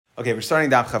Okay, we're starting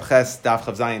Daf Chav Ches, Daf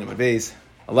Chav Zayin, and Beis,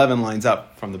 11 lines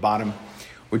up from the bottom.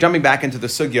 We're jumping back into the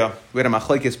sugya. We had a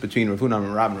machlekes between Rav Huna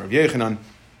and Rav Yochanan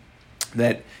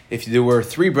that if there were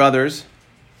three brothers,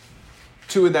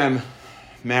 two of them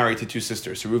married to two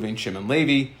sisters, so Reuven, Shimon,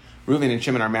 Levi. Reuven and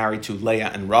Shimon are married to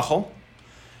Leah and Rachel,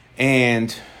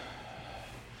 and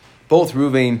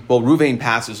Reuven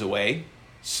passes away,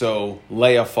 so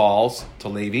Leah falls to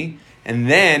Levi, and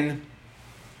then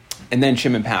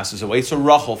Shimon passes away, so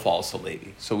Rachel falls to Levi.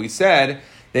 So we said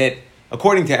that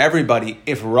according to everybody,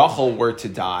 if Rachel were to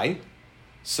die,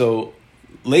 so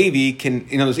Levi can,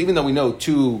 even though we know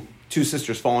two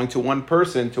sisters falling to one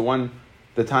person,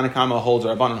 the Tanakama holds,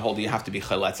 or Rabbanan hold, you have to be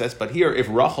chaletzes. But here, if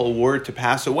Rachel were to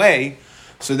pass away,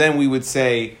 so then we would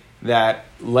say that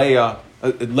Leah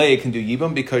can do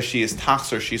Yibam because she is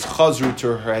tachzer, she's chazru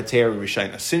to her heteri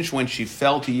rishayna. Since when she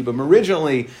fell to Yibam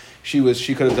originally, she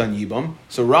could have done Yibam.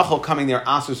 So Rachel coming there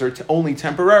asks her only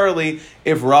temporarily.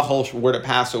 If Rachel were to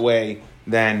pass away,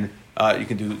 then you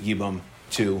can do Yibam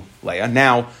to Leah.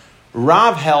 Now,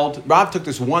 Rav took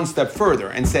this one step further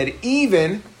and said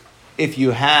even if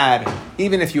you had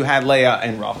Leah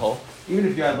and Rachel, and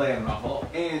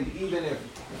even if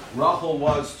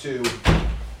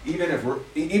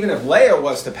Leah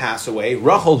was to pass away,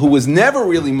 Rachel, who was never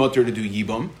really mutter to do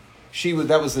Yibam,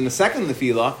 that was in the second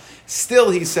Nefila. Still,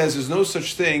 he says there's no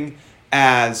such thing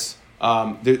as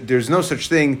there's no such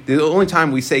thing. The only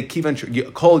time we say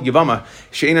kivan kol yavama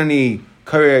sheinani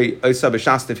kare isa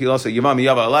b'shas Nefila, so yavama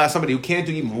yava, somebody who can't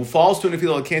do Yibam, who falls to a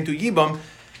Nefila, can't do Yibam.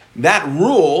 That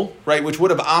rule, right, which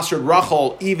would have assured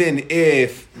Rachel even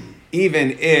if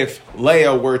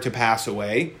Leah were to pass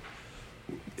away,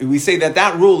 we say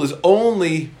that rule is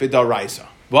only b'daraisa.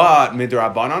 But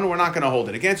midrabanan, we're not going to hold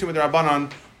it against you. Midrabanan,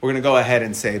 we're going to go ahead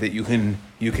and say that you can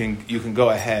go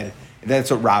ahead. That's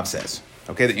what Rav says.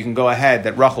 Okay, that you can go ahead.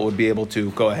 That Rachel would be able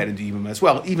to go ahead and do Yibam as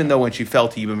well, even though when she fell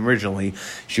to Yibam originally,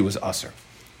 she was usher.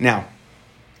 Now,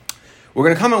 we're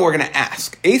going to come and we're going to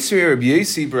ask.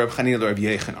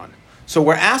 So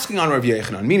we're asking on Rav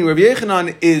Yochanan, meaning Rav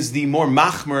Yochanan is the more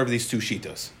machmer of these two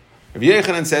shitas. Rav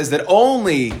Yochanan says that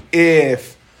only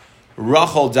if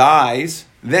Rachel dies,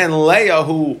 then Leah,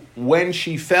 who when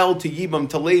she fell to Yibam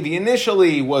to Levi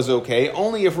initially was okay,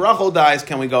 only if Rachel dies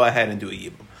can we go ahead and do a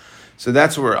Yibam. So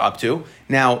that's what we're up to.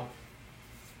 Now,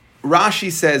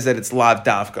 Rashi says that it's lav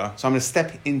davka, so I'm going to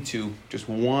step into just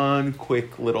one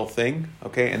quick little thing,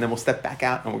 okay, and then we'll step back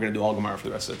out and we're going to do all Gemara for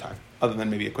the rest of the time, other than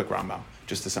maybe a quick Rambam,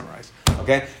 just to summarize,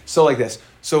 okay? So like this.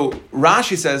 So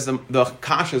Rashi says the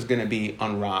kasha is going to be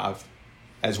on Rav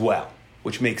as well,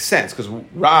 which makes sense, because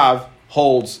Rav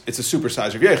holds, it's a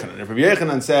supersized Rav Yochanan. If Rav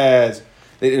Yochanan says,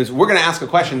 we're going to ask a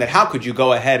question that how could you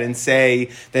go ahead and say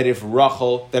that if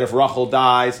Rachel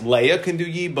dies, Leah can do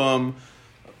Yibam.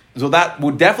 So that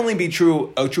would definitely be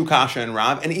true, a true kasha and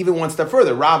Rav, and even one step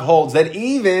further. Rav holds that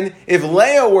even if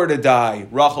Leah were to die,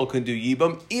 Rachel could do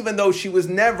Yibam, even though she was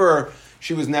never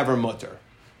mutter.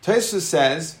 Tosfos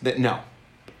says that no,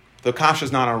 the kasha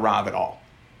is not on Rav at all.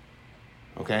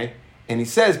 Okay, and he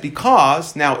says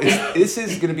because now this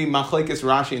is going to be machlekes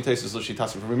Rashi and Tosfos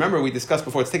l'shitasim. Remember, we discussed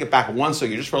before. Let's take it back one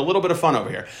sugya just for a little bit of fun over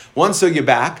here. One sugya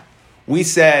back, we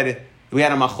said we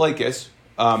had a machlekes.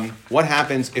 What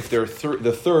happens if the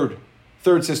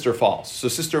third sister falls? So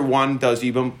sister one does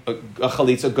Yibam, a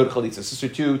chalitza, good chalitza. Sister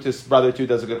two, brother two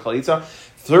does a good chalitza.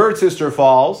 Third sister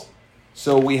falls.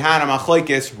 So we had a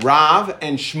machlekes, Rav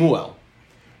and Shmuel.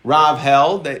 Rav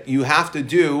held that you have to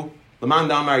do L'man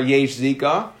damar yesh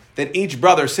zika, that each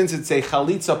brother, since it's a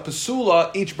chalitza pasula,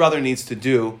 each brother needs to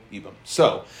do Yibam.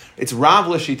 So it's Rav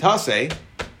l'shitase,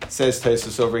 says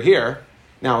Tosfos over here.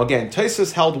 Now again,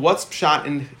 Tosfos held what's pshat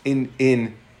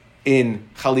in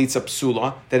chalitza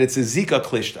psula, that it's a zika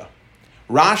klishta.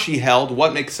 Rashi held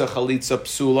what makes a chalitza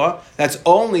psula, that's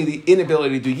only the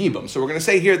inability to do Yibam. So we're going to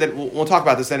say here that we'll talk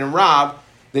about this, that in Rav,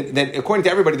 that according to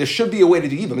everybody, there should be a way to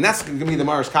do Yibam. And that's going to be the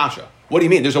Maris Kasha. What do you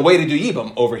mean? There's a way to do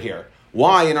Yibam over here.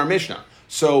 Why in our Mishnah?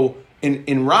 So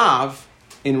in Rav,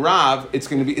 it's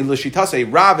going to be in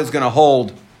Lishitase. Rav is going to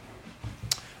hold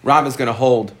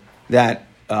that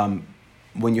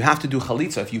when you have to do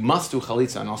chalitza, if you must do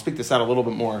chalitza, and I'll speak this out a little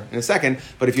bit more in a second,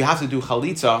 but if you have to do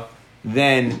chalitza,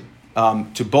 then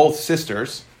to both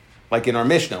sisters, like in our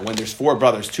Mishnah, when there's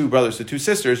two brothers to two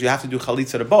sisters, you have to do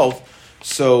chalitza to both.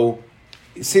 So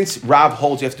since Rav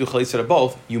holds you have to do chalitza to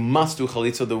both, you must do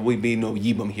chalitza. There will be no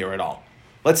yibam here at all.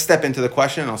 Let's step into the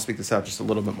question, and I'll speak this out just a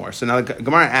little bit more. So now the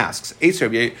Gemara asks,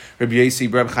 again,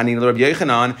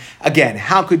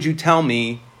 how could you tell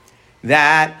me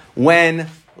that when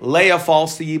Leah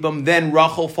falls to Yibam, then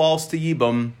Rachel falls to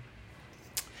Yibam,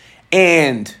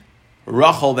 and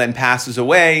Rachel then passes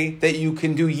away, that you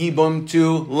can do Yibum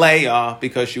to Leah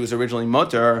because she was originally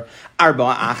mutter. Arba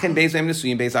Achen Beis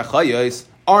Nesuim Beis Achayos.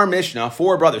 Our Mishnah,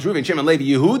 4 brothers, Reuven, Shimon, Levi,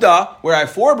 Yehuda, where I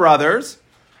have 4 brothers.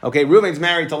 Okay, Reuven's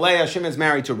married to Leah, Shimon's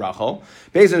married to Rachel.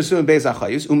 Beis Nesuim Beis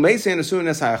Achayos. Umeisei Nesuim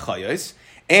Nesai Achayos.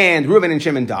 And Reuven and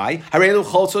Shimon die. Harelu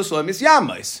Cholzos Lo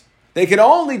Misyamos. They can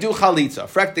only do chalitza.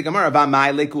 Frek the Gemara about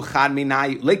my leku chad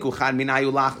minayu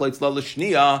lach loitz lo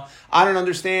l'shniya. I don't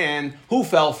understand who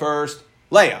fell first.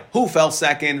 Leah. Who fell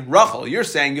second? Rachel. You're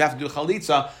saying you have to do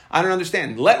chalitza. I don't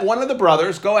understand. Let one of the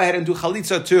brothers go ahead and do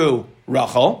chalitza to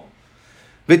Rachel.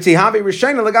 V'tihavi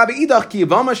rishayna legabi idach ki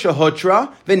yavama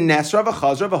shehutra v'nesra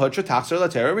v'chazra v'hutra tachzer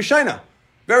latera rishayna.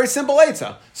 Very simple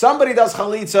eitzah. Somebody does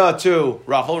chalitza to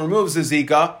Rachel, removes the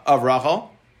zika of Rachel.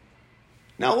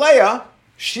 Now Leah,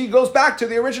 she goes back to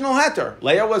the original heter.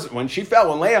 Leah was, when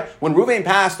Reuven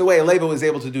passed away, Leah was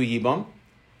able to do Yibam.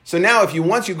 So now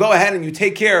once you go ahead and you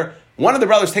take care, one of the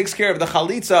brothers takes care of the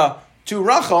chalitza to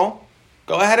Rachel,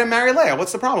 go ahead and marry Leah.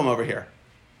 What's the problem over here?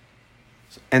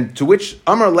 And to which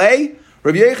Amar Lei,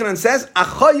 Rabbi Yochanan says,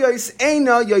 Achoyos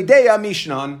eina yodeya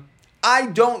mishnan. I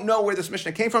don't know where this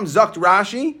Mishnah came from. Zakt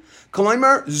Rashi,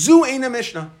 Kolomer, zu eina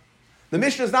Mishnah. The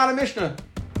Mishnah is not a Mishnah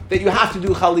that you have to do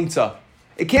chalitza.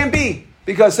 It can't be.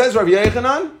 Because says Rav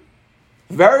Yochanan,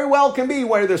 very well can be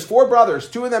where there's 4 brothers,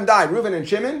 2 of them died, Reuven and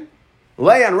Shimon,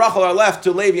 Leah and Rachel are left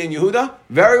to Levi and Yehuda.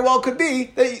 Very well could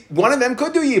be that one of them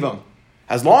could do Yibam.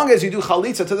 As long as you do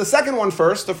chalitza to the second one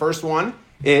first, the first one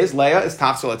is Leah, is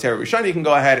Tafsel Atera Rishon, you can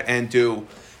go ahead and do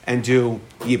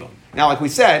Yibam. Now, like we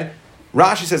said,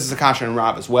 Rashi says it's a Kasha and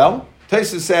Rav as well.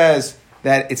 Tosfos says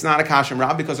that it's not a Kasha and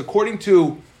Rav because according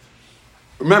to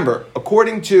Rav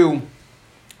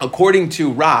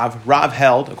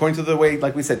held, according to the way,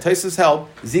 like we said, Tosfos held,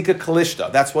 Zika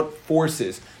Kalishta, that's what force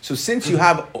is. So since you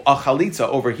have a Chalitza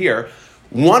over here,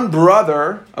 one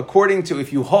brother, according to,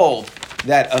 if you hold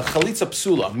that a Chalitza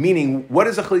Psula, meaning, what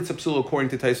is a Chalitza Psula according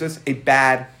to Tosfos? A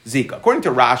bad Zika. According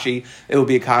to Rashi, it will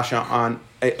be a Kasha on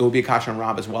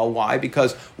Rav as well. Why?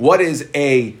 Because what is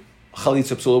a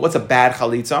Chalitza Psula? What's a bad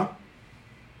Chalitza?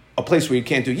 A place where you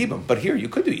can't do Yibam. But here you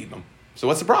could do Yibam. So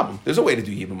what's the problem? There's a way to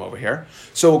do Yibam over here.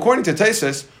 So according to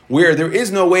Tosfos, where there is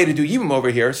no way to do Yibam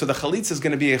over here, so the Chalitza is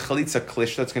going to be a Chalitza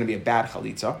Klish, that's going to be a bad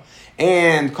Chalitza.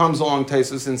 And comes along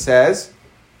Tosfos and says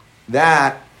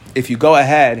that if you go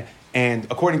ahead and,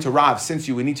 according to Rav, since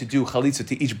you would need to do Chalitza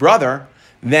to each brother,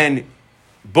 then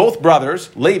both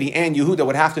brothers, Levi and Yehuda,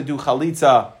 would have to do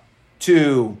Chalitza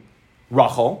to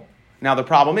Rachel. Now the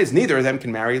problem is, neither of them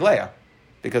can marry Leah,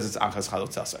 because it's Achas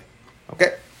Chalitza.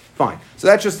 Okay? Fine. So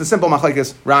that's just the simple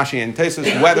machlekes Rashi and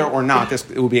Tosfos, whether or not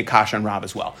it will be a Kasha and Rav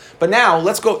as well. But now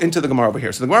let's go into the Gemara over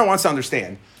here. So the Gemara wants to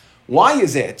understand, why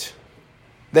is it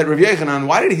that Rav Yochanan,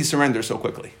 why did he surrender so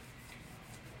quickly?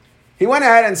 He went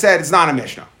ahead and said it's not a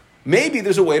Mishnah. Maybe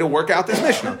there's a way to work out this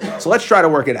Mishnah. So let's try to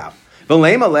work it out. So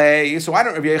why don't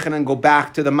Rav Yochanan go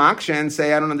back to the Maksha and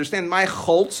say, I don't understand. My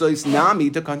choltzos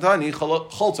nami to kantani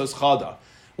choltzos chada.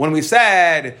 When we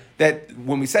said that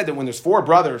when there's 4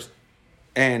 brothers,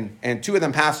 and 2 of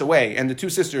them pass away, and the 2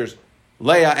 sisters,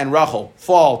 Leah and Rachel,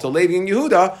 fall to Levi and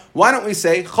Yehuda, why don't we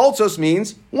say Choltzos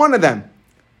means one of them?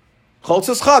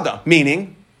 Choltzos Chada,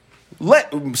 meaning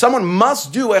someone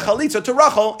must do a Chalitza to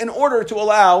Rachel in order to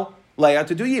allow Leah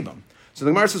to do Yibam. So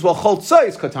the Gemara says, well,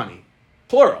 Choltzos Katani,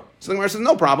 plural. So the Gemara says,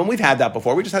 no problem, we've had that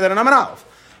before, we just had that in Amar Aleph.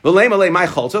 My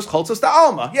Choltzos da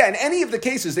Alma. Yeah, in any of the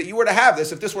cases that you were to have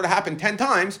this, if this were to happen 10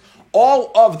 times,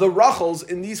 all of the Rachels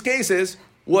in these cases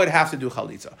would have to do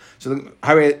chalitza. So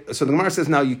the Gemara says,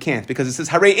 no, you can't, because it says,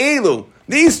 Hare Elu,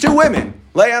 these 2 women,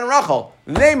 Leah and Rachel,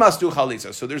 they must do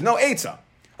chalitza. So there's no eitzah.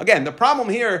 Again, the problem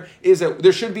here is that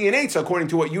there should be an eitzah according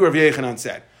to what you, Rav Yochanan,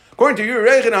 said. According to you,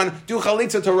 Rav Yochanan, do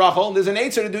chalitza to Rachel, there's an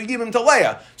eitzah to do Yibam to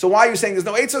Leah. So why are you saying there's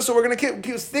no eitzah? So we're going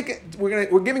to stick it.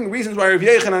 We're giving reasons why Rav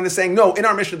Yochanan is saying, no, in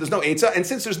our Mishnah there's no eitzah, and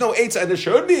since there's no eitzah and there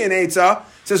should be an eitzah,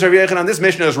 says Rav Yochanan, this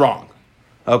Mishnah is wrong.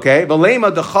 Okay, so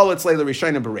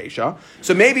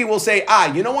maybe we'll say,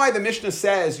 you know why the Mishnah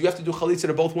says you have to do chalitza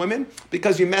to both women?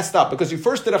 Because you messed up, because you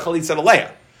first did a chalitza to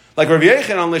Leah. Like Rav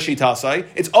Yochanan l'shitasai,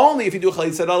 it's only if you do a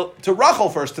chalitza to Rachel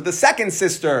first, to the second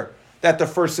sister, that the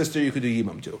first sister you could do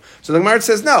yibam to. So the Gemara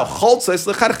says, no, choltzos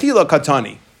l'charchila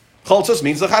katani. Choltzos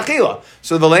means l'charchila.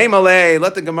 So the leimale,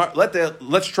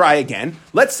 let's try again.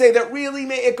 Let's say that really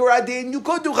me'ikar adin, you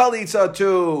could do chalitza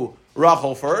to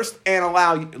Rachel first and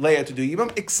allow Leah to do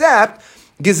Yibam, except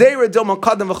maybe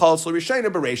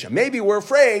we're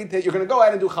afraid that you're going to go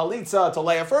ahead and do Chalitza to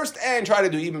Leah first and try to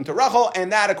do Yibam to Rachel,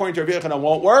 and that, according to Rav Yochanan,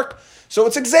 won't work. So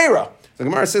it's a Gzeira. The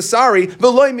Gemara says, sorry,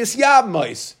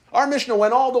 our Mishnah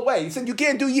went all the way. He said you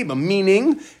can't do Yibam,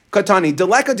 meaning Katani,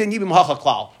 Deleka din Yibam Hacha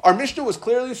Klal. Our Mishnah was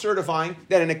clearly certifying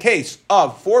that in a case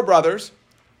of 4 brothers,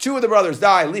 2 of the brothers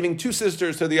die, leaving 2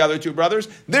 sisters to the other 2 brothers,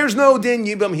 there's no din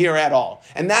Yibam here at all.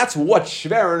 And that's what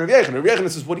Shver and Rav Yechon. Rav Yechon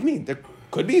says, what do you mean? There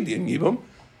could be din Yibam.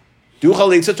 Do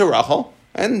Chalitza to Rachel,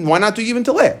 and why not do Yibam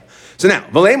to Leah? So now,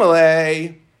 V'lei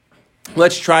Malei,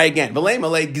 let's try again. V'lei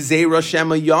Malei Gzeira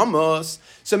Shema Yamos.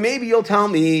 So maybe you'll tell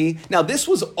me, now this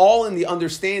was all in the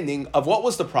understanding of what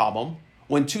was the problem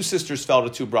when 2 sisters fell to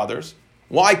 2 brothers.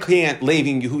 Why can't Levi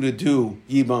and Yehuda do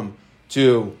Yibam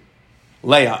to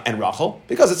Leah and Rachel?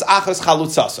 Because it's Achas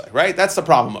Chalutzasai, right? That's the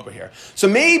problem over here. So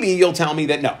maybe you'll tell me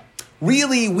that no,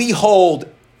 really we hold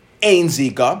Ein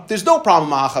Zika. There's no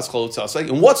problem with Achas Chalutzasai.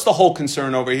 And what's the whole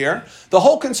concern over here? The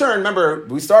whole concern, remember,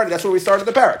 that's where we started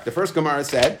the parak. The first Gemara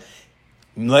said,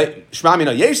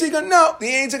 Shmamina Yesh Zika? No,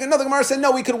 the Ein Zika. Another Gemara said,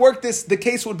 no, we could work this. The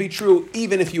case would be true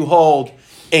even if you hold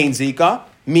Ein Zika.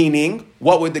 Meaning,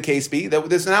 what would the case be? That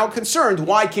there's now concerned,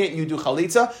 why can't you do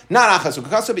chalitza? Not achas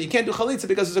ukakasa, but you can't do chalitza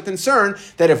because there's a concern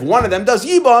that if one of them does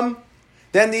yibam,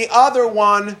 then the other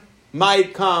one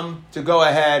might come to go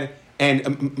ahead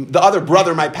and the other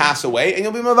brother might pass away and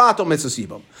you'll be mavato mitzvah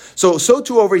yibam. So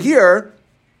too over here,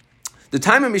 the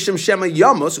time of Misham Shema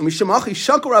Yamos, Misham Achi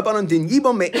Shakar Rabbanon Din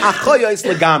Yibam Me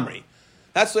Achoyos Legamri.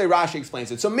 That's the way Rashi explains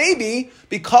it. So maybe,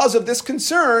 because of this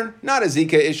concern, not a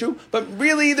Zika issue, but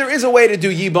really there is a way to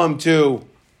do Yibam too.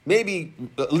 Maybe,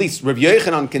 at least Rav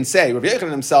Yochanan can say, Rav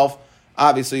Yochanan himself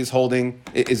obviously is holding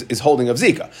of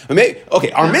Zika.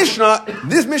 Our Mishnah,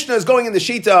 this Mishnah is going in the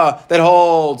Shita that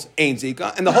holds Ein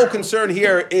Zika, and the whole concern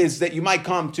here is that you might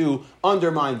come to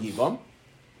undermine Yibam.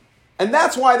 And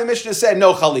that's why the Mishnah said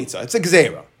no Chalitza. It's a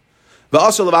Gzeira.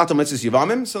 So the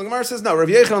Gemara says, no, Rav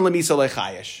Yochanan Lemisa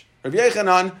Lechayesh. Rav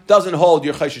Yochanan doesn't hold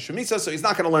your Chayshish Shemisa, so he's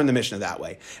not going to learn the Mishnah that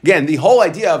way. Again, the whole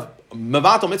idea of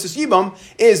Mavatal Mitzvah Yibam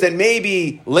is that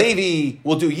maybe Levi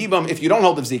will do Yibam if you don't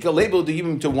hold the Zika. Levi will do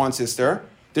Yibam to one sister.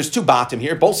 There's 2 batim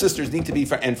here. Both sisters need to be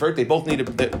for Enfert. They both need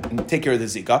to take care of the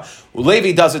Zika.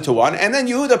 Levi does it to one, and then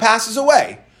Yehuda passes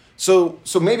away. So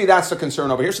maybe that's the concern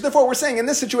over here. So therefore, we're saying in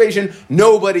this situation,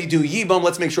 nobody do Yibam.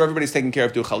 Let's make sure everybody's taking care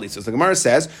of do Chalitzas. The Gemara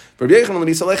says, so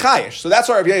that's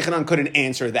why Rav Yochanan couldn't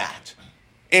answer that.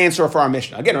 Answer for our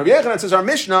Mishnah. Again, Rav Yochanan says our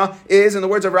Mishnah is, in the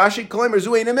words of Rashi, Kolim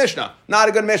Zuin a Mishnah. Not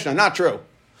a good Mishnah, not true.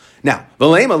 Now,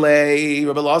 V'lei Malei,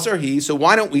 Rabbi Lazar, so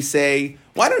why don't Rav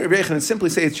Yochanan simply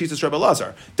say it's Jesus Rabbi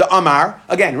Lazar? The Amar,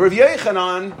 again, Rav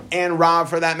Yochanan and Rav,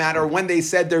 for that matter, when they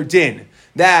said their din,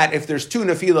 that if there's 2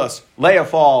 Nephilas, Leah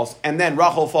falls, and then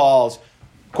Rachel falls,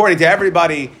 according to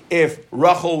everybody, if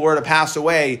Rachel were to pass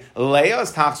away, Leah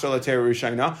is Tachsar L'Teru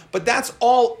Rishayna, but that's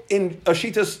all in a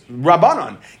Shita's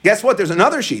Rabbanon. Guess what? There's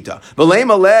another Shita. V'lei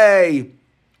Malei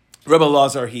Rebbe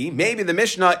Lazar maybe the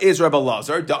Mishnah is Rebbe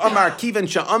Lazar, Da Amar Kivan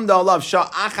Sha'amda Alav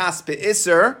Sha'achas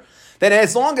Be'isr, that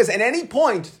as long as at any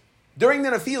point during the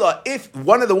Nefila, if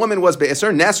one of the women was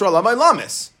Be'isr, Nesra Lamai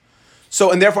Lamis.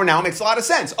 So, and therefore now it makes a lot of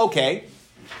sense. Okay.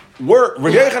 Rav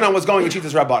Yochanan was going to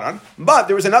Shita's Rabbanan, but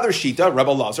there was another Shita,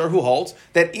 Rebbe Lazar, who holds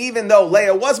that even though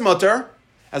Leah was mutter,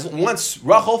 as once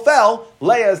Rachel fell,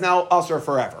 Leah is now usher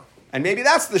forever. And maybe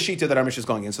that's the Shita that our Mishnah is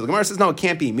going in. So the Gemara says, no, it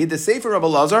can't be. Mid the Sefer Rebbe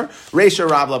Lazar, Reisha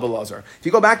Rav Rebbe Lazar. If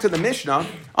you go back to the Mishnah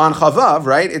on Chavav,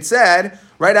 right, it said,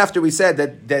 right after we said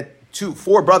that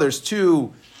 4 brothers,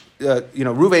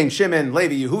 Ruvain, Shimon,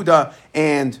 Levi, Yehuda,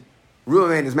 and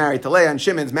Ruvain is married to Leah, and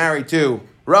Shimon's married to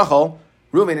Rachel,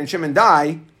 Ruvain and Shimon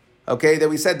die. Okay, that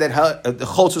we said that the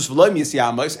cholzus v'loim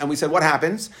yisyamos, and we said what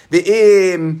happens? The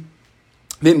kinmu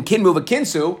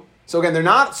v'kinsu. So again, they're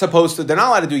not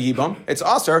allowed to do yibam. It's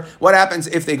aser. What happens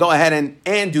if they go ahead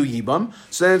and do yibam?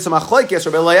 So then it's a machlokes.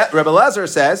 Rebbe Lezer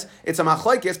says it's a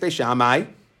machlokes Beis Shammai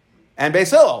and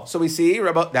Beis Hillel. So we see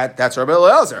that's Rebbe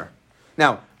Lezer.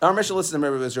 Now, our Mishnah lists them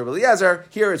as Rebbe Eliezer.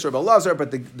 Here it's Rebbe Lazar,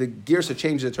 but the gears have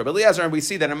changed it to Rebbe Eliezer, and we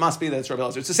see that it must be that it's Rebbe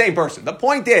Eliezer. It's the same person. The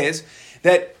point is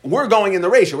that we're going in the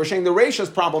Reisha. We're saying the Reisha is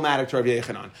problematic to Rebbe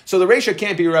Yochanan. So the Reisha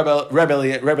can't be Rebbe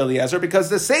Eliezer because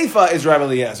the Seifa is Rebbe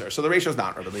Eliezer. So the Reisha is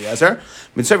not Rebbe Eliezer.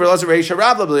 Mitzvah Eliezer Reisha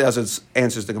Rav Rebbe Eliezer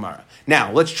answers the Gemara.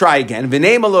 Now, let's try again.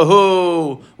 V'nei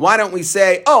Malahu. Why don't we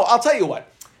say, I'll tell you what.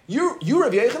 You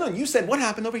Rav Yochanan, you said, what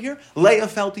happened over here? Leah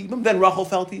fell to Yibam, then Rachel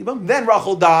fell to Yibam, then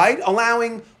Rachel died,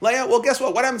 allowing Leah. Well, guess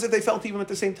what? What happens if they fell to Yibam at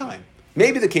the same time?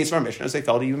 Maybe the case of our Mishnah is they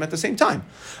fell to Yibam at the same time.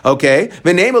 Okay.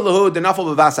 And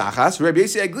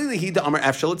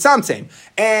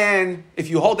if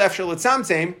you hold Efshel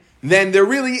Tzamtzem, then there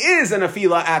really is an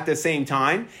Afila at the same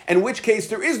time, in which case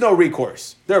there is no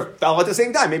recourse. They fell at the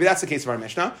same time. Maybe that's the case of our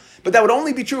Mishnah. But that would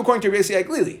only be true according to Rabbi Yisrael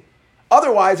Glili.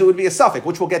 Otherwise, it would be a suffix,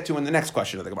 which we'll get to in the next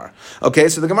question of the Gemara. Okay,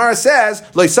 so the Gemara says,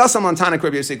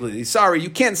 sorry, you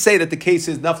can't say that the case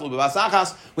is naflu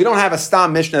b'basachas. We don't have a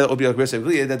stam mishnah that would be like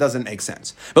that doesn't make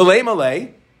sense. But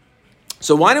malay.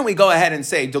 So why don't we go ahead and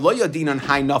say, Delo yadinan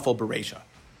hai nafel bereisha.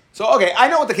 So, okay, I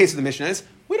know what the case of the mishnah is.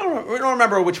 We don't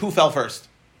remember who fell first.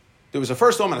 There was a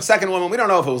first woman, a second woman. We don't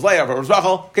know if it was Leah or if it was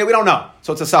Rachel. Okay, we don't know.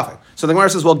 So it's a suffix. So the Gemara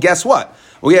says, well, guess what?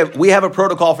 We have a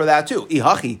protocol for that too.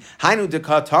 Ihachi, hainu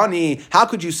dekatani. How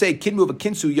could you say kidmu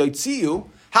v'kinsu yotziu?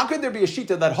 How could there be a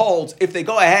shita that holds if they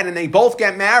go ahead and they both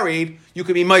get married, you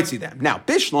could be mitzi them? Now,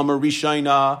 bishlam or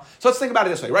rishayna. So let's think about it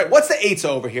this way, right? What's the eitzah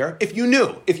over here? If you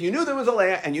knew there was a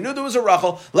Leah and you knew there was a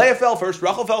Rachel, Leah fell first,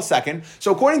 Rachel fell second.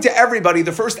 So according to everybody,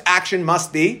 the first action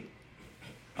must be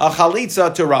a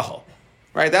chalitza to Rachel.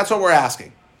 Right, that's what we're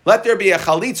asking. Let there be a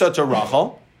chalitza to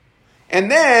Rachel.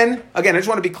 And then, again, I just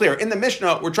want to be clear. In the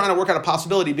Mishnah, we're trying to work out a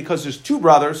possibility because there's two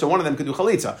brothers, so one of them could do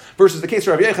chalitza. Versus the case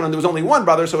of Rabbi Yechanan, there was only one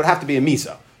brother, so it would have to be a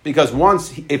misa. Because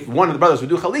if one of the brothers would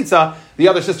do chalitza, the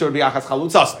other sister would be achas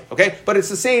chalutzasai. Okay? But it's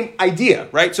the same idea,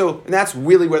 right? So, and that's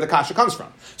really where the kasha comes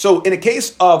from. So, in a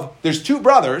case of, there's two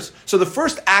brothers, so the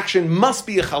first action must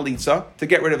be a chalitza to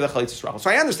get rid of the chalitza Rachel. So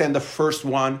I understand the first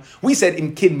one, we said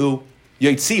in kidmu,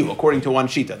 Yotziu, according to one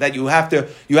shita, that you have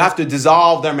to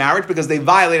dissolve their marriage because they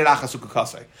violated achas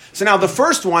ukukasei. So now the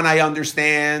first one I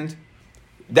understand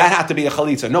that had to be a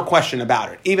chalitza, no question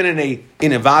about it. Even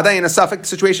in a vada, in a suffix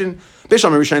situation,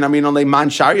 nobody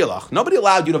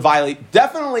allowed you to violate.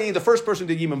 Definitely, the first person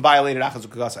to even violated achas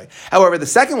ukukasei. However, the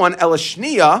second one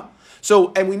elashniya.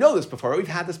 So, and we know this before. We've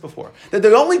had this before. That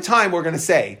the only time we're going to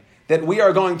say that we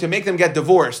are going to make them get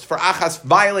divorced for achas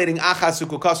violating achas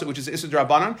ukukasa, which is Issur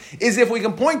D'Rabbanan, is if we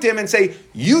can point to him and say,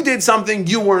 you did something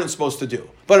you weren't supposed to do.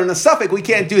 But in a suffix, we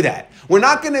can't do that. We're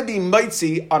not going to be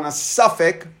mitzi on a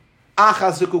suffix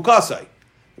achas ukukasa.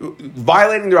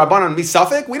 Violating the Rabbanan be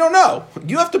suffix? We don't know.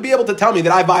 You have to be able to tell me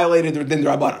that I violated the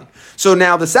Rabbanan. So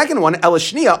now the second one,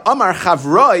 Elashniya, Amar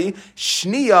Chavroi,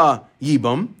 Shniya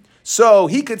Yibum. So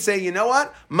he could say, you know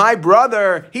what? My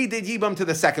brother, he did Yibam to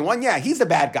the second one. Yeah, he's the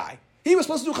bad guy. He was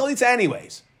supposed to do Chalitza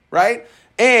anyways, right?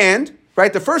 And,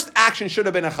 right, the first action should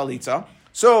have been a Chalitza.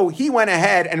 So he went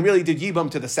ahead and really did Yibam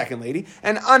to the second lady.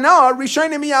 And Ana,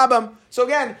 Rishonim Yabam. So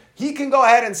again, he can go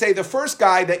ahead and say the first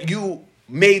guy that you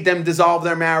made them dissolve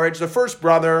their marriage, the first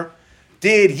brother,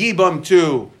 did Yibam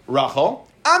to Rachel.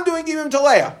 I'm doing Yibam to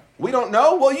Leah. We don't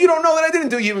know? Well, you don't know that I didn't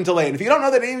do Yibam to Leah. And if you don't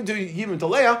know that I didn't do Yibam to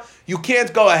Leah, you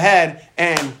can't go ahead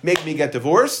and make me get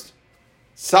divorced.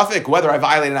 Suffix, whether I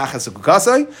violated achas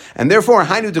ukukasai. And therefore,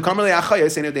 hainu dekamrei achaya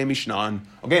seinu de mishnan.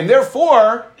 Okay, and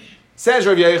therefore, says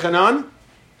Rav Yechanan,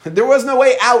 there was no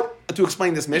way out to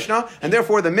explain this Mishnah, and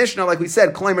therefore the Mishnah, like we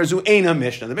said, Klamer zu Eina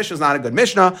Mishnah. The Mishnah is not a good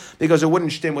Mishnah because it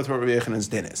wouldn't stem with what Rav Yechanan's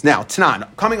din is. Now, Tanan,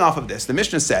 coming off of this, the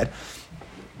Mishnah said,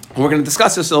 and we're going to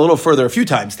discuss this a little further a few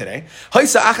times today.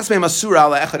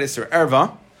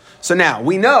 So now,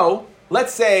 we know,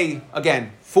 let's say,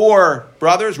 again, four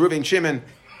brothers, Reuven, Shimon,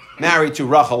 married to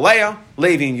Rachel, Leah,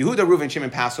 Levi and Yehuda. Reuven and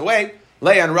Shimon pass away.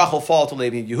 Leah and Rachel fall to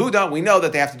Levi and Yehuda. We know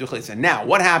that they have to do chalitza. Now,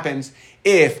 what happens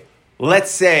if, let's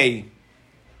say,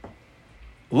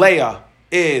 Leah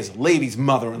is Levi's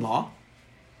mother-in-law?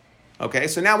 Okay,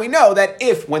 so now we know that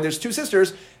if, when there's two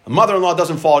sisters, the mother-in-law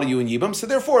doesn't fall to you in Yibam, so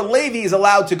therefore Levi is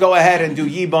allowed to go ahead and do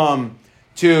Yibam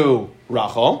to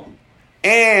Rachel,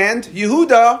 and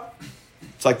Yehuda,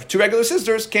 it's like two regular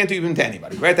sisters, can't do Yibam to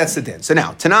anybody, right? That's the din. So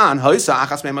now, Tanan, Ha'isa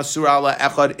achas me masura ala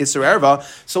echad Issur erva.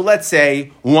 So let's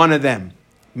say one of them,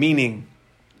 meaning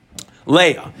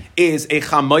Leah, is a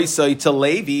chamaisai to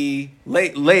Levi.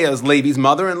 Leah's Levi's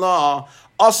mother-in-law.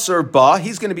 Asur ba,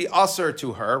 he's going to be asur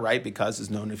to her, right? Because there's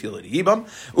no nefila to Yibam.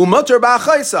 Umoter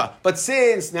ba'achaisa. But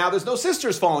since now there's no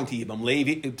sisters falling to Yibam,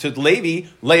 Levi,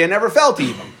 Leah never fell to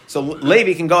Yibam. So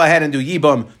Levi can go ahead and do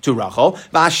Yibam to Rachel.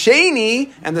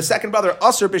 Va'asheni, and the second brother,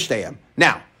 asur b'shteyam.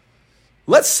 Now,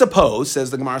 let's suppose,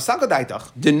 says the Gemara,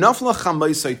 Sakadaitach, denafla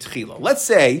chamaisai tchila. Let's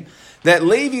say that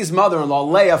Levi's mother-in-law,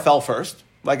 Leah, fell first,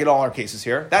 like in all our cases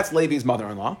here. That's Levi's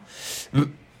mother-in-law.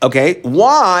 Okay,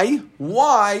 why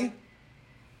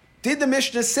did the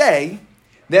Mishnah say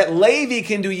that Levi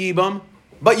can do Yibam,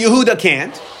 but Yehuda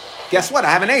can't? Guess what?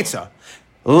 I have an eitzah.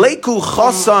 Leiku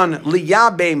chasan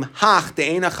liyabem hach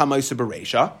de'ena chamaisa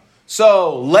bereisha.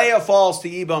 So Leah falls to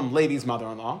Yibam, Levi's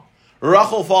mother-in-law.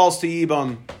 Rachel falls to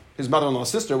Yibam, his mother-in-law's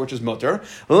sister, which is mutter.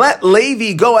 Let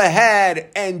Levi go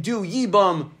ahead and do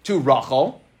Yibam to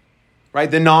Rachel, right?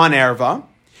 The non-erva.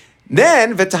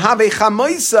 Then v'tahave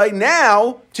chamaisa.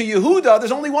 Now to Yehuda,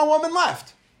 there's only one woman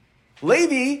left.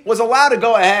 Levi was allowed to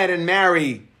go ahead and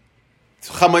marry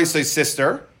Chamaisai's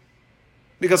sister,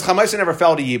 because Chamaisa never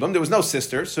fell to Yibam. There was no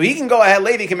sisters. So he can go ahead,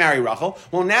 Levi can marry Rachel.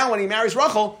 Well, now when he marries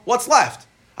Rachel, what's left?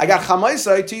 I got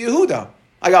Chamaisa to Yehuda.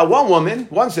 I got one woman,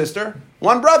 one sister,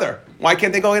 one brother. Why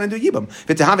can't they go in and do Yibam?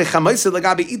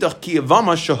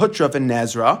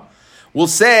 We'll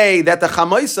say that the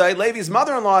Chamaisa, Levi's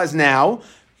mother-in-law, is now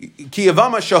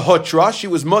Kiyavama Shahutra.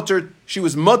 She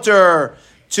was mutter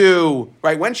to,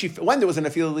 right, when there was an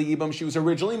Afil Yibam, she was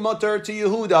originally mutter to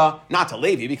Yehuda, not to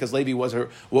Levi, because Levi was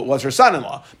her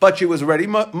son-in-law, but she was already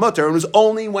mutter. It was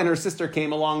only when her sister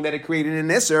came along that it created an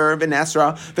Isser,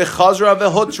 V'Nesra, V'Chazra,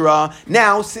 V'Hutra.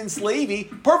 Now, since Levi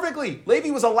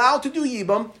was allowed to do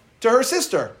Yibam to her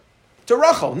sister, to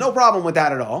Rachel. No problem with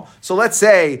that at all. So let's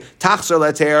say, Tachzer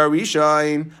Leter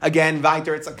Rishain. Again,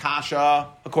 Viter, it's a kasha,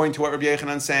 according to what Rabbi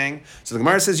Yechanan is saying. So the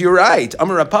Gemara says, you're right.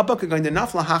 Amar Papa going to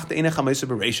naflahach the Eina Chamaisa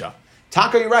Bereisha.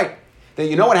 Taka, you're right. Then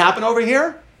you know what happened over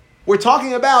here? We're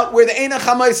talking about where the Eina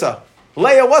Chamaisa.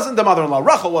 Leah wasn't the mother-in-law.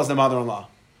 Rachel was the mother-in-law.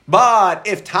 But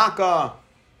if Taka,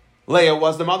 Leah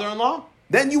was the mother-in-law,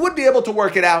 then you would be able to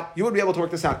work it out. You would be able to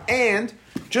work this out. And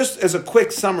just as a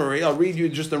quick summary, I'll read you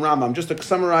just the Rambam, just to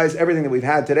summarize everything that we've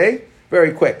had today,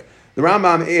 very quick. The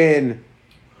Rambam in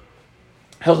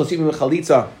Hilchos Yibum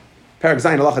Chalitza, Perek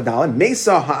Zayin Halacha Daled,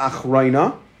 Mesa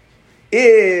ha'achroina,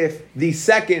 if the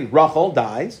second Rachel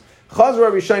dies, Chazra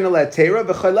Rishayna le'teira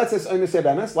v'chayletzes oinaseh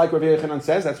bemes, like Rabbi Yechanan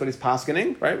says, that's what he's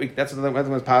paskening, right? That's what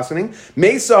he's paskening.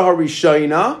 Mesa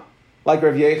ha'rishayna, like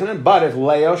Rav Yechanan, but if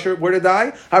Leah were to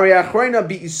die,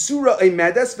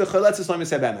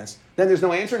 then there's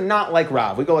no answer, not like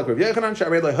Rav. We go like Rav Yechanan,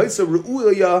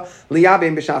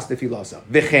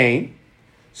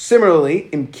 similarly,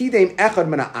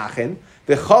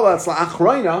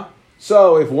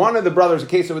 so if one of the brothers, a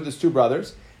case with his two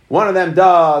brothers, one of them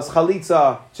does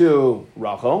chalitza to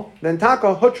Rachel, then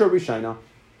taka hutra rishayna.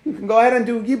 You can go ahead and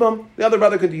do Yibam. The other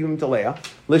brother could do Yibam to Leah.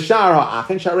 L'shar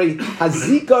ha'achen sharei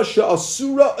hazika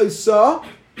she'asura isa.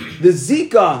 The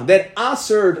zika that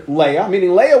asered Leah,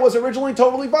 meaning Leah was originally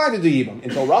totally fine to do Yibam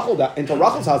until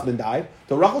Rachel's husband died,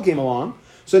 until Rachel came along.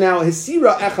 So now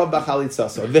hisira echav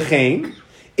b'chalitzasa v'chein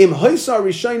im hoisa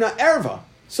rishayna erva.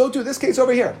 So too, this case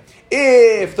over here.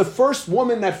 If the first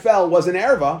woman that fell was an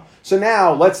erva, so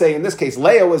now let's say in this case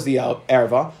Leah was the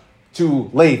erva to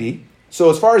Levi. So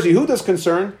as far as Yehuda is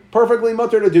concerned, perfectly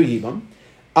mutter to do Yibam.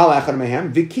 Right,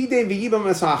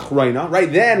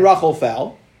 then Rachel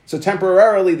fell. So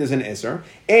temporarily there's an Isser.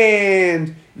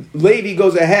 And Levi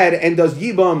goes ahead and does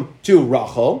Yibam to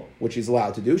Rachel, which he's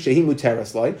allowed to do. Shehimu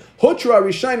teresloi. Hutra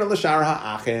rishayna l'shar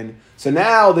ha'achen. So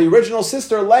now the original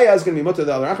sister Leah is going to be mutter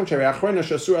the other achim shari achrona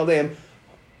shasur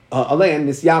aleim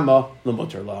nisyama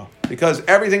l'mutter la. Because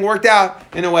everything worked out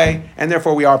in a way, and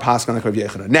therefore we are paskin like Rav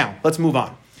Yechanan. Now, let's move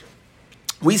on.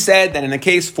 We said that in a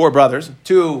case, 4 brothers,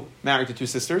 2 married to 2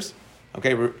 sisters.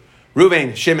 Okay,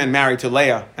 Reuven, Shimon married to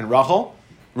Leah and Rachel.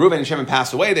 Reuven and Shimon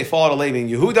passed away. They fall to Levi and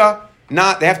Yehuda.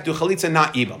 They have to do chalitza,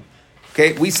 not Yibam.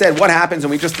 Okay, we said what happens, and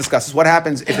we just discussed this. What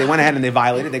happens if they went ahead and they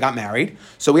violated, they got married?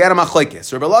 So we had a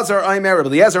machlokes. Rabbi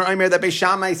Eliezer Omer, that Beis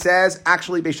Shammai says,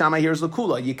 actually Beis Shammai here is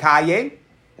Lakula. Yikaye,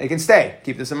 they can stay.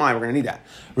 Keep this in mind, we're going to need that.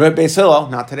 Rabbi Beis Hillel,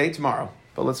 not today, tomorrow.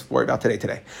 But let's worry about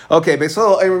today. Okay, Beis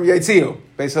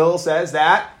Hillel says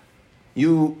that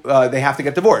they have to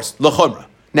get divorced. L'chomra.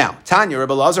 Now, Tanya,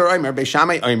 Rabbi Elazar Omer, Beis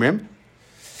Shammai Omrim,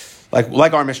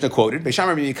 like our Mishnah quoted, Beis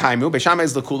Shammai Yikaimu, Beis Shammai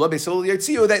is L'kula, Beis Hillel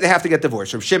Yitziu, they have to get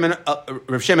divorced. Rav Shimon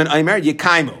Omer,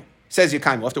 Yikaimu. Says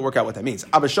Yikaimu. We'll have to work out what that means.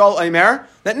 Abishol Omer,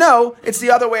 that no, it's the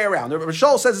other way around.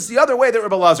 Abishol says it's the other way that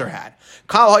Rabbi Elazar had.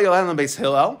 Kal ha'yolan Beis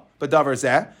Hillel, but davar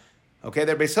zeh. Okay,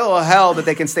 their Beis Hillel held that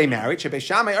they can stay married. Beis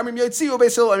Shammai Amrim Yotziu,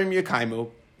 Beis Hillel Amrim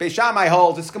Yekaimu. Beis Shammai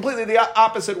holds it's completely the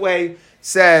opposite way.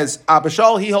 Says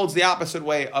Abishol, he holds the opposite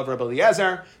way of Rabbi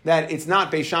Eliezer, that it's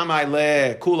not Beis Shammai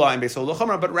le Kula and Beis Hillel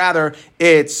l'Chumra, but rather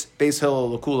it's Beis Hillel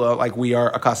l'Kula like we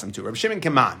are accustomed to. Rabbi Shimon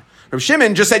Keman. Rabbi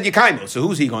Shimon just said Yekaimu. So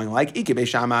who's he going like? Ike Beis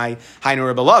Shammai Hainu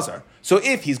Rabbi Elazar. So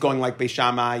if he's going like Beis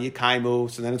Shammai,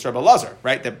 Yekaimu, so then it's Rabbi Elazar,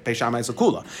 right? That Beis Shammai is a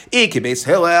kula. Ike Beis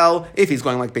Hillel, if he's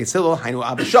going like Beis Hillel, Hainu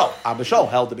Abishol. Abishol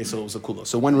held the Beis Hillel was a kula.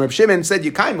 So when Rabbi Shimon said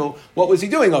Yekaimu, what was he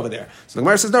doing over there? So the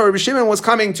Gemara says, no, Rabbi Shimon was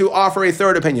coming to offer a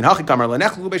third opinion. Okay,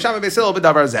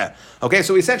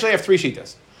 so we essentially have 3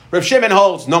 shitas. Rabbi Shimon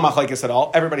holds no machlekes at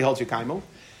all. Everybody holds Yekaimu.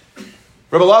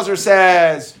 Rabbi Elazar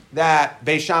says that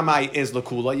Beis Shammai is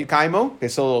l'kula Yekaimu,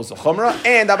 Beis Hillel is l'chumra,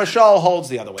 and Abishol holds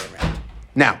the other way around.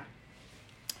 Now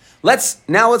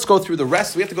let's go through the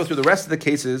rest. We have to go through the rest of the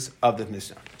cases of the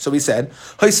Mishnah. So we said,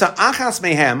 Hoisa achas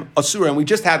mehem asura, and we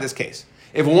just had this case.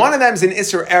 If one of them is an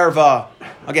Isser Erva,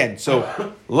 again,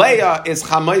 so Leah is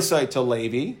chamaisai to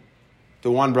Levi,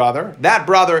 to one brother. That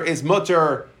brother is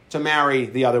mutter to marry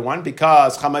the other one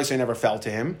because chamaisai never fell to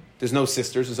him, There's no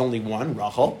sisters. There's only one,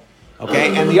 Rachel.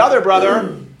 Okay, and the other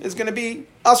brother is going to be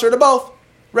usher to both.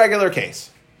 Regular case.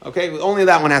 Okay, only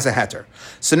that one has a heter.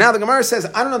 So now the Gemara says,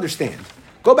 I don't understand.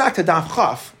 Go back to Daf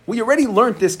Chaf. We already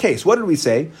learned this case. What did we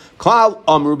say? Klal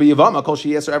amru b'yavama kol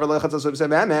sheyeser ever lechatzos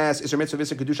b'sevemes iser mitzvah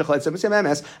v'ser kedusha chaletzah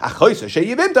b'sevemes achoysa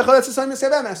sheyivimta chaletzah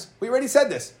b'sevemes. We already said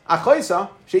this. Achoysa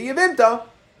sheyivimta.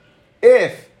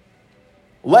 If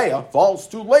Leah falls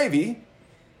to Levi,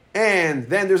 and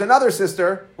then there's another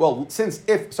sister. Well,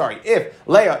 if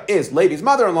Leah is Levi's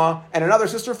mother-in-law and another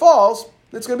sister falls,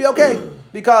 it's going to be okay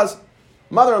because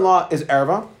mother-in-law is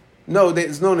erva. No,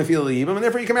 there's no nefila yibam, and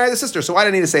therefore you can marry the sister. So why do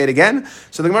I need to say it again?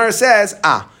 So the Gemara says,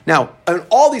 now in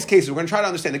all these cases, we're going to try to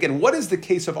understand again. What is the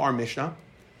case of our Mishnah?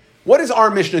 What is our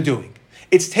Mishnah doing?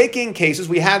 It's taking cases.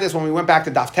 We had this when we went back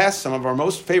to Daf Tes, some of our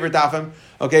most favorite dafim.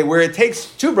 Okay, where it takes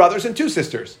two brothers and two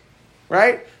sisters,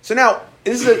 right? So now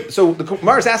so the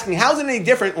Gemara is asking, how is it any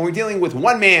different when we're dealing with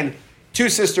one man, two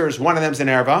sisters, one of them's an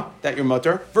erva, that your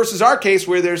mutter, versus our case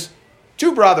where there's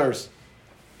two brothers,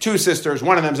 two sisters,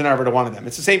 one of them's an erva to one of them.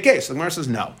 It's the same case. So the Gemara says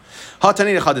no.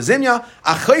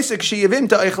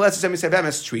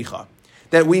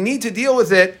 That we need to deal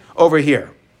with it over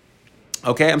here.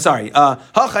 Okay, I'm sorry.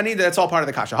 That's all part of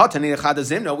the kasha.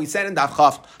 We said in Daf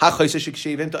Chaf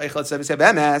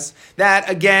that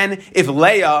again, if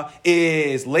Leah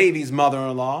is Levi's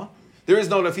mother-in-law, there is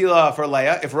no nefila for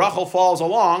Leah. If Rachel falls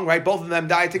along, right, both of them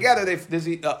die together, there's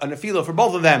a nefila for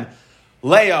both of them.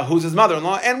 Leah, who's his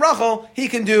mother-in-law, and Rachel, he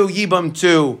can do yibam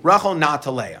to Rachel, not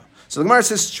to Leah. So the Gemara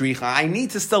says, Stricha, I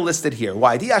need to still list it here.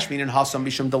 Why? Over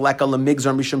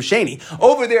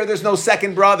there, there's no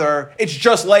second brother. It's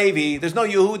just Levi. There's no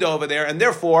Yehuda over there, and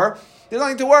therefore, there's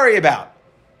nothing to worry about.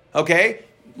 Okay?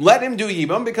 Let him do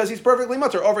Yibam because he's perfectly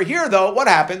mutter. Over here, though, what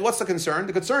happened? What's the concern?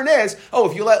 The concern is,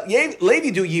 if you let Levi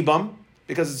do Yibam,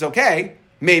 because it's okay,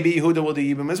 maybe Yehuda will do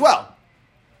Yibam as well.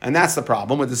 And that's the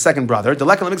problem with the second brother. Maybe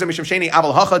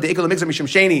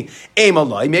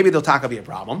the taka be a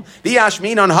problem.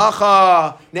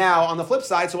 Now, on the flip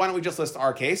side, so why don't we just list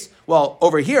our case? Well,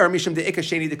 over here, maybe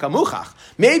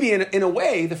in a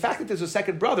way, the fact that there's a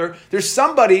second brother, there's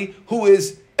somebody who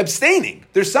is abstaining.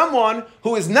 There's someone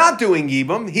who is not doing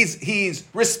Yibam. He's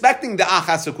respecting the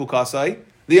achasukukasai,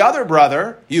 the other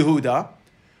brother, Yehuda.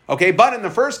 Okay, but in the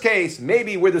first case,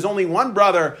 maybe where there's only one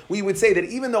brother, we would say that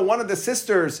even though one of the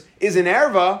sisters is an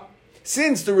erva,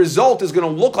 since the result is going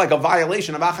to look like a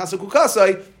violation of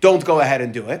achasukukasai, don't go ahead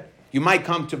and do it. You might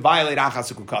come to violate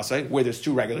achasukukasai, where there's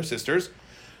two regular sisters.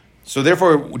 So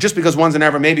therefore, just because one's an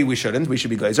erva, maybe we shouldn't. We should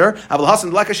be geyser. Aval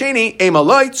hasan l'kasheni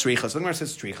emaloi tzricha. So the Gemara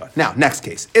says tzricha. Now, next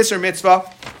case, iser mitzvah.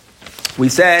 We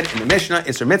said in the Mishnah,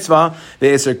 Isser Mitzvah, the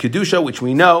Isser Kedusha, which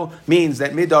we know means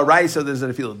that Midar Raisa, there's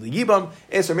a field of the Yibam.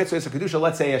 Isser Mitzvah, Isser Kedusha,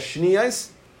 let's say a Shniyas,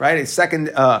 right? A second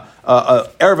Erva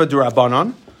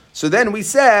Durabanan. So then we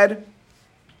said,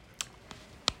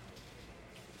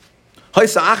 okay,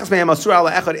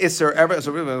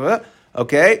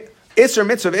 Isser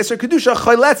Mitzvah, Isser Kedusha,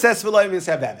 Chayletzes V'loy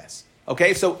Mishabemes.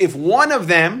 Okay, so if one of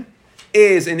them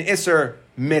is an Isser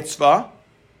Mitzvah,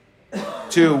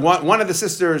 to one of the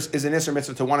sisters is an Isser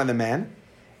Mitzvah to one of the men,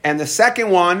 and the second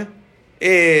one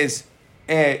is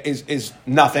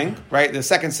nothing, right? The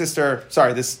second sister,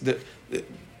 the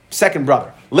second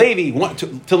brother, Levi,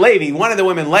 to Levi, one of the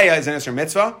women, Leah, is an Isser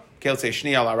Mitzvah. Okay, let's say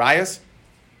Shni al Arayas,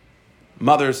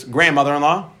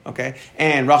 grandmother-in-law, okay,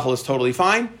 and Rachel is totally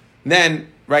fine. Then,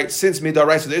 right, since Midar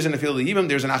Raisa, there isn't a field of Yibam,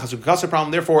 there's an Achasukukasa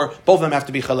problem, therefore, both of them have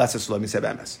to be Chaletzes Lo Miseb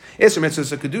Emes. Isser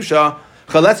Mitzvah Kedusha,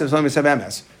 so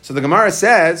the Gemara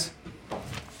says,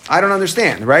 I don't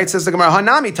understand, right? It says the Gemara,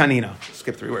 Hanami Tanina.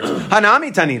 Skip 3 words.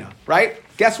 Hanami Tanina, right?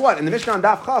 Guess what? In the Mishnah on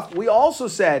Daf Chaf, we also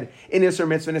said in Isser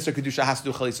Mitzvah and Isser Kedusha has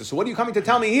to do Chalitza. So what are you coming to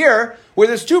tell me here, where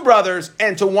there's two brothers,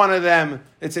 and to one of them,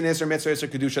 it's in Isser Mitzvah, Isser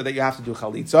Kedusha, that you have to do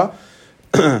Chalitza?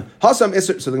 Hasam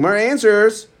Isser, so the Gemara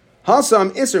answers,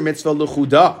 Hasam Isser Mitzvah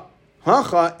L'chuda.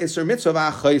 Hacha Isser Mitzvah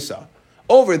V'achaisa.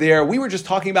 Over there, we were just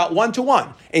talking about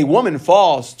one-to-one. A woman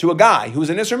falls to a guy who's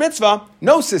an Isser Mitzvah,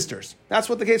 no sisters. That's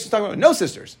what the case was talking about, no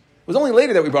sisters. It was only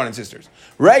later that we brought in sisters.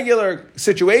 Regular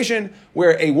situation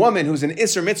where a woman who's an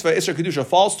Isser Mitzvah, Isser Kedusha,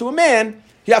 falls to a man,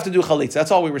 you have to do Chalitza.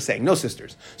 That's all we were saying, no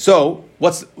sisters. So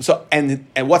what's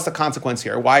the consequence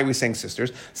here? Why are we saying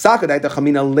sisters? So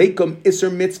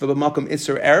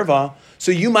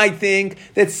you might think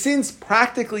that since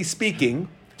practically speaking,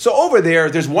 so over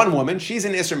there's one woman, she's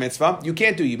an Isser Mitzvah, you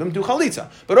can't do Yibam, do Chalitza.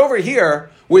 But over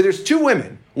here, where there's two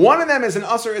women, one of them is an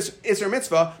Isser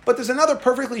Mitzvah, but there's another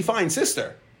perfectly fine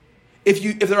sister. If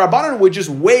the Rabbanan would just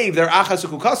waive their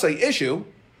Achasukukasai issue,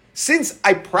 since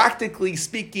I practically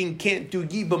speaking can't do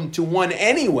yibum to one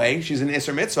anyway, she's an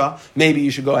Isser Mitzvah, maybe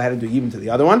you should go ahead and do yibum to the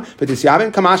other one. V'tis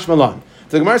yabim kamash malon.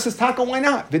 The Gemara says, Taka, why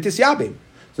not? V'tis yabim.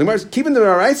 So the Gemara says, keeping the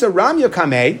Raisa, Ram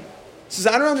Yokameh, says,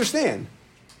 I don't understand.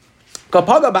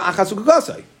 Kapaga ba'achas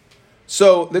ukukasai.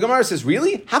 So the Gemara says,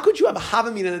 really? How could you have a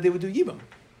havamina that they would do yibum?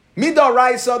 Midar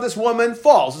Raisa, this woman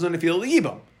falls, is in the field of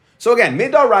yibum. So again,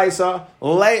 Midar Raisa,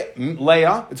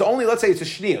 Leah, it's only, let's say it's a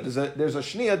Shnia. There's a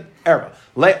Shnia erva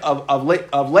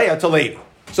of Leah to Levi.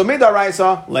 So Midar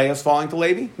Raisa, Leah's falling to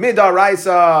Levi. Midar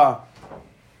Raisa,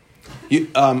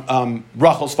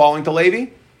 Rachel's falling to Levi.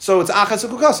 So it's Achas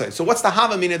Ukukase. So what's the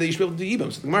Havamina that you should be able to do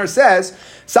Yibam? So the Gemara says,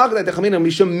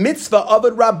 mitzvah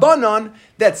avad Rabbanon,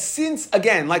 that since,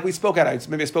 again, like we spoke about,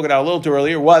 maybe I spoke it out a little too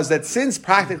earlier, was that since,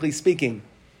 practically speaking,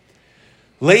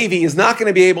 Levi is not going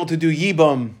to be able to do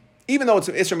Yibam, even though it's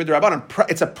an Isra Midrabanan,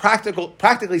 it's a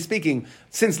practically speaking,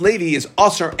 since Levi is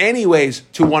Usher anyways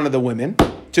to one of the women,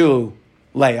 to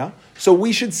Leah, so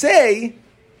we should say,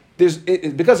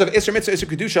 because of Isra Mitzvah, Isra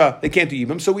Kedusha, they can't do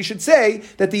Yibam, so we should say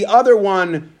that the other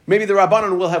one, maybe the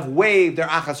Rabbanan will have waived their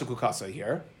Achas Ukukasa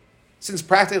here, since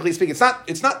practically speaking,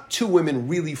 it's not two women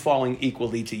really falling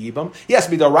equally to Yibam. Yes,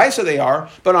 Midoraisa they are,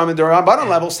 but on the Rabbanan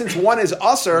level, since one is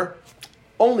Usher,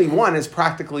 only one is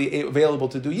practically available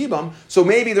to do Yibam, so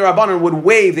maybe the Rabbanan would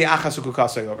waive the Achas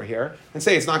Ukukasei over here and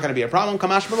say it's not going to be a problem.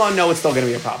 Kamash Malan, no, it's still going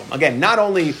to be a problem. Again, not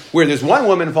only where there's one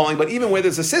woman falling, but even where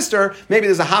there's a sister, maybe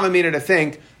there's a Havamina to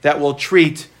think that will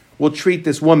treat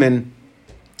this woman,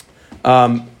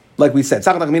 like we said,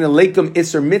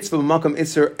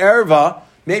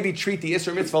 maybe treat the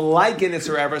Isser Mitzvah like an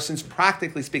Isser Erva, since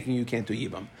practically speaking you can't do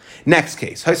Yibam. Next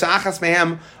case,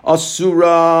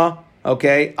 Asura.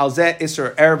 Okay, Alzeh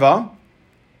Isser Erva.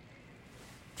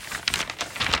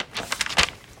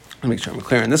 Let me make sure I'm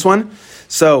clear on this one.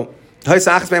 So,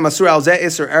 Asura Alzeh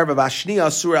Isser Erva, Vashni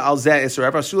Asura Alzeh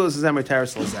Isser Erva, Asura Zem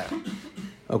Teres Alzeh.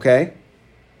 Okay.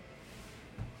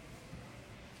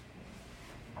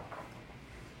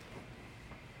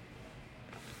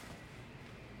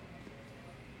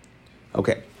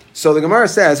 Okay. So the Gemara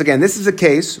says, again, this is a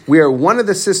case where one of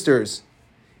the sisters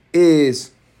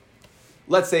is,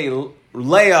 let's say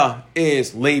Leah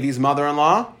is Levi's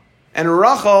mother-in-law, and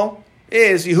Rachel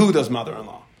is Yehuda's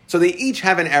mother-in-law. So they each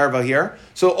have an erva here.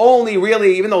 So only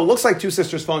really, even though it looks like two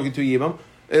sisters falling to two Yibam,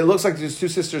 it looks like there's two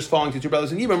sisters falling to two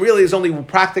brothers in Yibam, really is only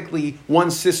practically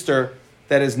one sister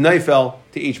that is Neifel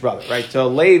to each brother, right? To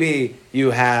Levi,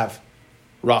 you have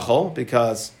Rachel,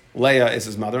 because Leah is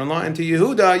his mother-in-law, and to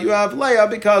Yehuda, you have Leah,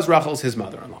 because Rachel's his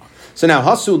mother-in-law. So now,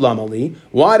 Hasu Lamali,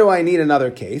 why do I need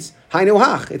another case? Hainu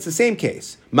Hach, it's the same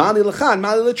case. Mali Lechan,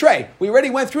 Mali Letrei. We already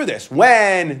went through this.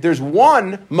 When there's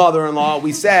one mother-in-law,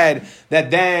 we said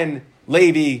that then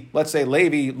Levi, let's say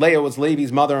Leah was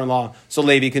Levi's mother-in-law, so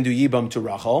Levi can do Yibam to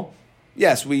Rachel.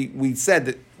 Yes, we said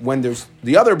that when there's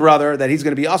the other brother, that he's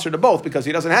going to be usher to both because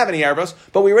he doesn't have any ervos,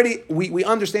 but we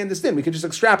understand this thing. We can just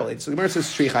extrapolate. So the Gemara says,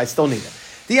 Shricha, I still need it.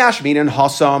 The Ashmin and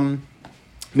Hasam,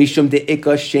 Mishum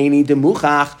de'ika sheni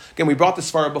demuchach. Again, we brought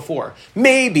this far before.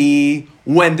 Maybe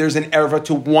when there's an erva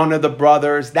to one of the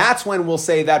brothers, that's when we'll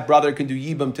say that brother can do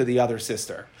yibam to the other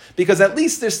sister. Because at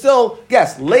least there's still,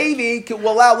 yes, Levi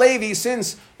will allow Levi,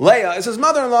 since Leah is his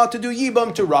mother-in-law, to do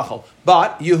yibam to Rachel.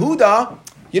 But Yehuda,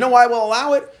 you know why we'll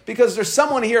allow it? Because there's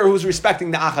someone here who's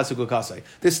respecting the Achas Ukukasei.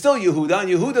 There's still Yehuda, and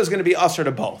Yehuda is going to be usher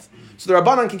to both. So the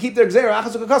Rabbanan can keep their Gzeira,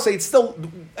 Achas Ukukasei. It's still,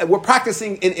 we're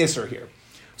practicing in Isser here.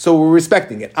 So we're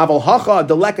respecting it. But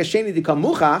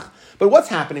what's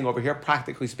happening over here,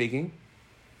 practically speaking?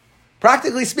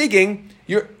 Practically speaking,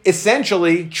 you're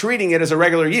essentially treating it as a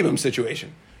regular Yibam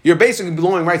situation. You're basically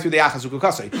blowing right through the Achas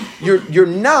Ukukasei. You're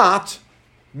not,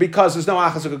 because there's no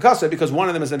Achas Ukukasei, because one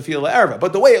of them is in Fila Erva.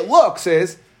 But the way it looks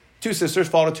is, two sisters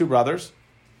fall to two brothers.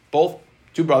 Both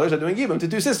two brothers are doing Yibam to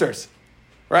two sisters.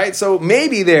 Right? So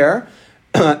maybe there,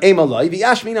 Emalai,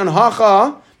 V'yashmin an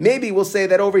hacha, maybe we'll say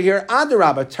that over here,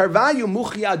 Adarabba, Tarvayu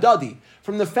Muchi Adadi,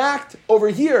 from the fact over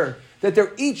here that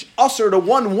they're each usher to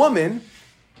one woman,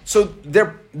 so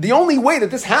the only way that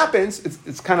this happens,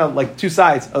 it's kind of like two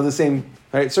sides of the same,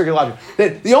 right, circular logic.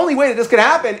 That the only way that this could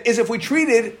happen is if we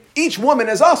treated each woman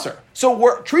as usher. So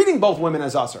we're treating both women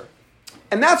as usher.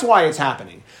 And that's why it's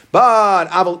happening. But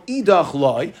Aval Idach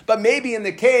Loy, but maybe in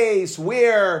the case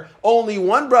where only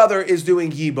one brother is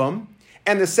doing Yibam,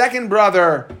 and the second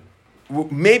brother,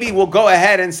 maybe we'll go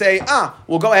ahead and say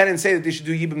that they should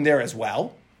do Yibam there as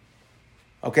well.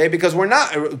 Okay, because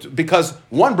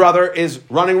one brother is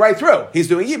running right through. He's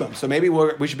doing Yibam. So maybe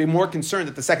we should be more concerned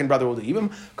that the second brother will do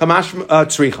Yibam. Kamash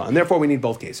Tzricha. And therefore we need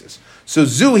both cases. So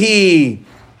Zuhi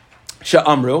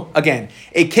Sha'amru, again,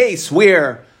 a case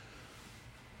where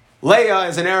Leah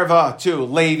is an erva to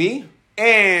Levi,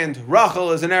 and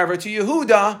Rachel is an erva to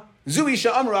Yehuda.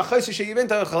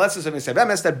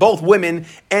 That both women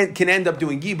can end up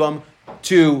doing yibum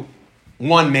to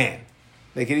one man.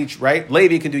 They can each, right?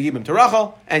 Levi can do yibum to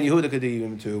Rachel, and Yehuda can do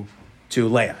yibum to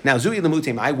Leah. Now, zui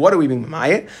lemute mai. What are we being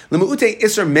mayit? Lemute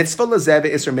iser mitzvah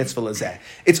lazeh iser mitzvah lazeh.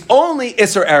 It's only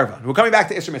iser erva. We're coming back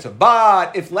to iser mitzvah.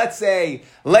 But if, let's say,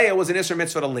 Leah was an iser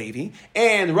mitzvah to Levi,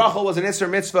 and Rachel was an iser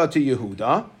mitzvah to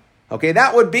Yehuda, okay,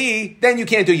 that would be, then you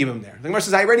can't do yibum there. The Gemara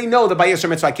says, I already know that by Yisr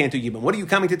Mitzvah I can't do yibum. What are you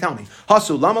coming to tell me?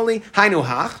 Hasu lamali, hainu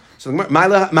hach. So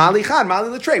mali chad, mali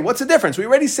l'trei. What's the difference? We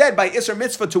already said by Yisr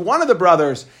Mitzvah to one of the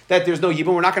brothers that there's no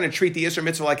yibum. We're not going to treat the Yisr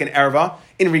Mitzvah like an erva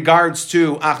in regards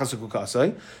to achas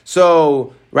ukukasai.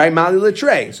 So, right, mali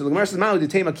l'trei. So the Gemara says, mali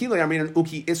d'tei makilo yaminan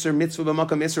uki Yisr Mitzvah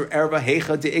b'makam Yisr erva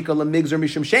heicha de'ika l'migzer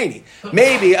mishum sheni.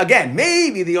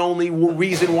 Maybe the only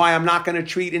reason why I'm not going to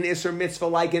treat an Yisr Mitzvah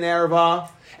like an erva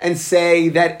and say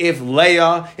that if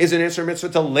Leah is an Isser Mitzvah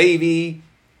to Levi,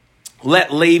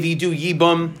 let Levi do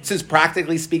Yibum. Since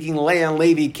practically speaking, Leah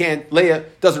can't really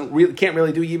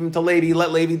do Yibum to Levi.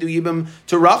 Let Levi do Yibum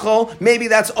to Rachel. Maybe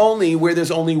that's only where there's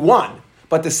only one.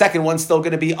 But the second one's still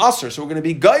going to be Usser. So we're going to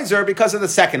be Geyser because of the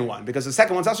second one. Because the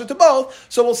second one's Usser to both.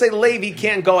 So we'll say Levi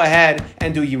can't go ahead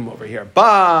and do Yibum over here.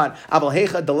 But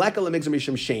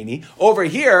over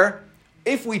here,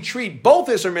 if we treat both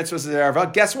Isser mitzvahs as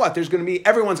erva, guess what?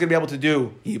 Everyone's going to be able to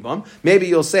do yibum. Maybe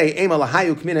you'll say, Ema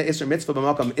lahayu k'mina Isser mitzvah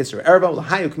b'makam Isser erva,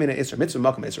 lahayu k'mina Isser mitzvah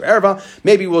b'makam Isser erva.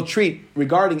 Maybe we'll treat,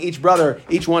 regarding each brother,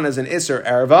 each one as an Isser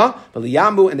erva,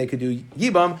 and they could do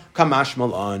yibum, kamash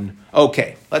malan.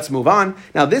 Okay, let's move on.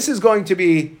 Now this is going to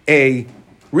be a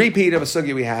repeat of a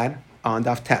sugya we had on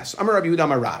Daf Tes. Amar Rabbi Yehuda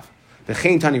Amar Rav,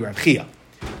 v'chein tani Rav Chia.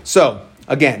 So,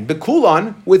 again,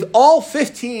 Bekulan, with all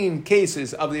 15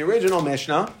 cases of the original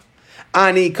Mishnah,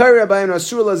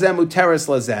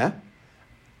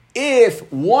 if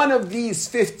one of these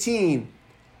 15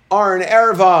 are an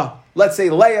erva, let's say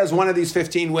Leah is one of these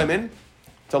 15 women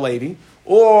to Levi,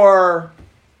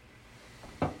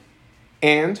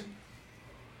 and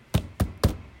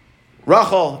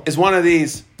Rachel is one of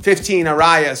these 15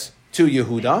 arayas to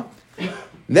Yehuda,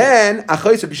 then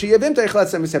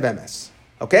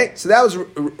okay, so that was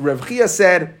Rav Chia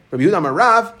said, Rabbi Yehuda Amar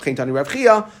Rav, Chentani Rav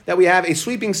Chia, that we have a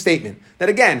sweeping statement. That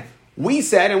again, we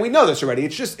said, and we know this already,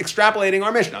 it's just extrapolating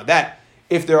our Mishnah, that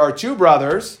if there are two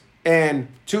brothers, and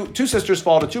two sisters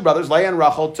fall to two brothers, Leah and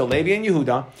Rachel, to Levi and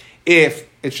Yehuda, if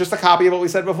it's just a copy of what we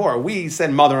said before, we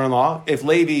said mother-in-law, if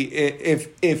Leah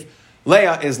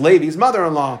is Levi's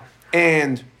mother-in-law,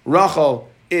 and Rachel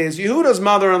is Yehuda's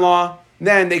mother-in-law,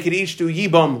 then they could each do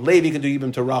Yibum, Levi can do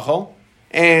Yibum to Rachel,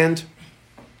 and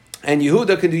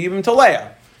Yehuda can do Yibum to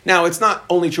Leah. Now, it's not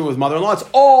only true with mother-in-law, it's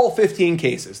all 15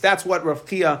 cases. That's what Rav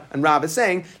Chia and Rav is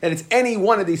saying, that it's any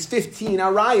one of these 15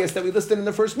 arayas that we listed in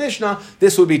the first Mishnah,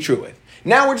 this would be true with.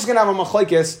 Now we're just going to have a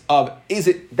machlekes of,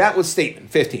 that was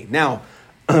statement, 15. Now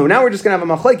we're just going to have a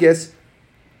machlekes,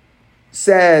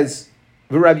 says,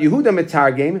 Rav Yehuda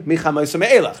mitargem michamaysa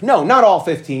me'elach. No, not all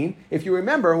 15. If you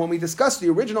remember, when we discussed the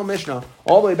original Mishnah,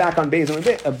 all the way back on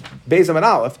Beis and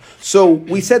Aleph, so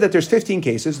we said that there's 15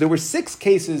 cases. There were 6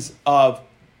 cases of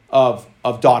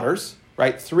daughters,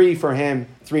 right? 3 for him,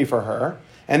 3 for her.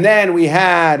 And then we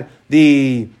had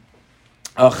the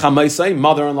chamaisai,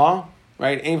 mother-in-law,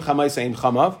 right? Aim chamaisai, aim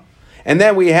chamav. And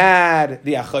then we had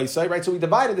the achaisai, right? So we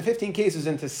divided the 15 cases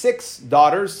into 6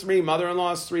 daughters, 3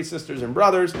 mother-in-laws, 3 sisters and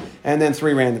brothers, and then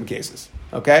 3 random cases.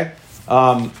 Okay?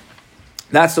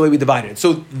 That's the way we divided it.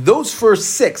 So those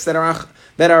first 6 that are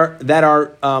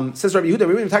says Rabbi Yehuda,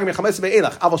 we're talking about Chametz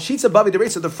Be'elach. Aval Shitza Bavi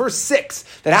Deresa, the first 6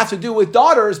 that have to do with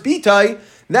daughters, Bitai,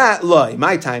 that loy,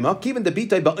 my time up, even the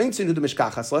Bitai Ba'insin Hu the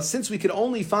Mishkachas, since we could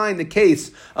only find the case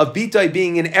of Bitai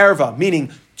being an erva,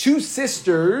 meaning 2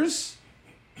 sisters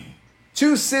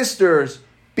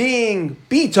being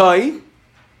Bitai,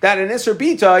 that an Isser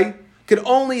Bitai could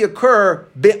only occur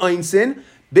Be'insin,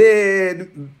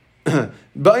 Ba'insin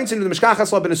Hu the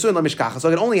Mishkachas, Be'nesuin La Mishkachas.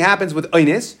 So it only happens with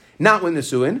Einis, not with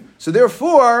Nesuin. So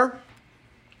therefore,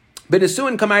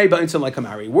 B'nesuin Kamari, Ba'insin like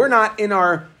Kamari. We're not in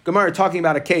our Gemara talking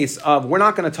about we're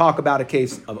not going to talk about a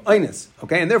case of Einis.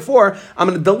 Okay, and therefore, I'm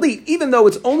going to delete, even though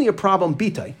it's only a problem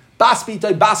Bitai. Bas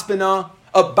Bitai, Bas Bina,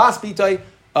 Bas Bitai,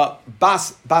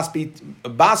 Bas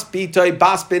Bitai,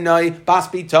 Bas Binai, Bas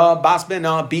Bita, Bas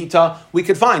Bina, Bita. We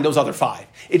could find those other 5.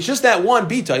 It's just that one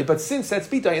Bitai, but since that's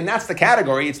Bitai, and that's the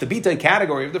category, it's the Bitai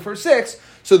category of the first 6,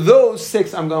 so those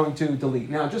 6 I'm going to delete.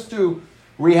 Now, just to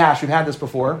rehash, we've had this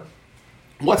before.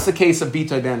 What's the case of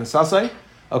Bitai ben Asasai?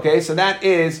 Okay, so that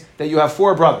is that you have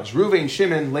 4 brothers, Ruvain,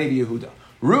 Shimon, Levi, Yehuda.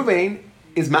 Ruvain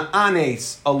is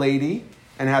Ma'anes, a lady,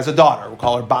 and has a daughter. We'll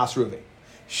call her Bas Reuven.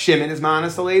 Shimon is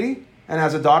ma'anis the lady and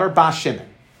has a daughter, Bas Shimon.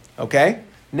 Okay?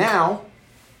 Now,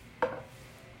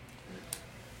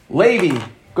 Levi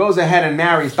goes ahead and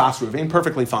marries Bas Reuven,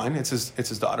 perfectly fine. It's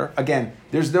his daughter. Again,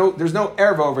 there's no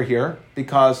erva over here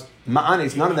because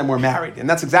ma'anis, none of them were married. And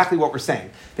that's exactly what we're saying.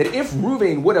 That if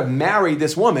Reuven would have married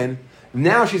this woman,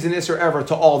 now she's an Isser Erva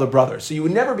to all the brothers. So you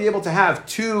would never be able to have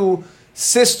two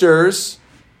sisters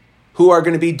who are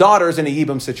going to be daughters in a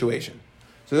Yibam situation.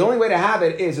 So the only way to have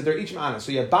it is that they're each ma'anis.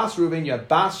 So you have Bas Reuven, you have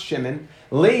Bas Shimon,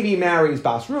 Levi marries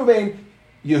Bas Reuven,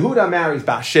 Yehuda marries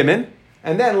Bas Shimon,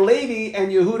 and then Levi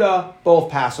and Yehuda both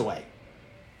pass away.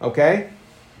 Okay?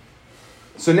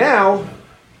 So now,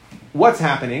 what's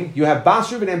happening? You have Bas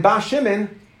Reuven and Bas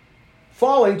Shimon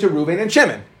falling to Reuven and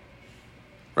Shimon.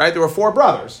 Right? There were four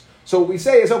brothers. So what we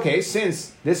say is, okay,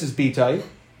 since this is Bitai,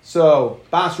 so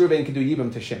Bas Reuven can do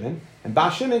Yibam to Shimon, and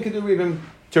Bas Shimon can do Yibam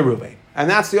to Reuven. And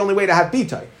that's the only way to have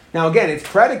Bitai. Now again, it's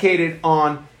predicated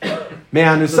on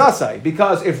Me'anusasai,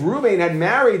 because if Reuven had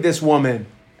married this woman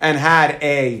and had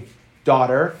a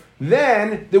daughter,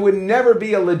 then there would never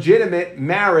be a legitimate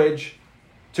marriage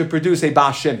to produce a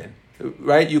Bas Shimon.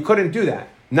 Right? You couldn't do that.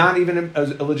 Not even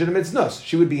a legitimate znus.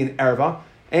 She would be an erva.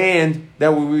 And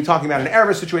then we would be talking about an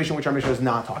erva situation, which our Mishnah is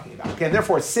not talking about. Okay, and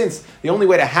therefore, since the only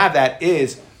way to have that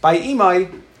is by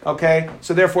imai, okay,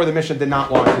 so therefore the Mishnah did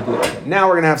not want to do that. Now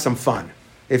we're going to have some fun,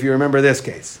 if you remember this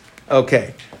case.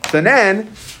 Okay, so then,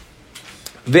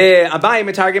 Abaye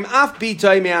metargim af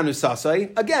bitay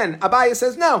me'anusasai. Again, Abaye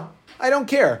says, no, I don't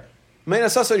care.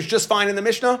 Me'anusasai is just fine in the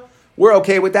Mishnah. We're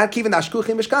okay with that.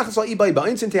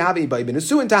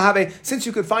 Since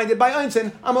you could find it by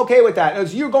Einstein, I'm okay with that.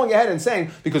 As you're going ahead and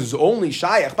saying, because it's only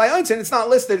Shayach by Einstein, it's not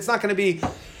listed, it's not going to be,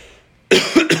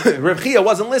 Reb Chia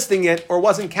wasn't listing it or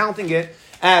wasn't counting it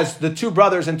as the two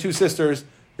brothers and two sisters.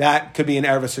 That could be an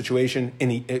erva situation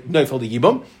in Neufel de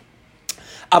Yibum.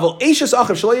 He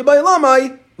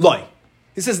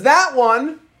says that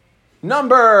one,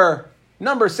 number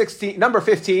 16, number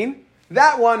 15,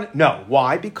 that one, no.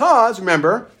 Why? Because,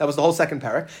 remember, that was the whole second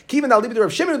parak.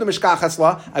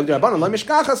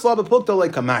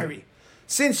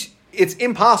 Since it's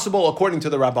impossible according to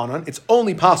the Rabbanon, it's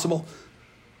only possible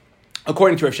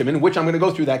according to Rav Shimon, which I'm going to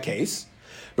go through that case.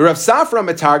 But Rav Safra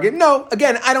Metargim, no,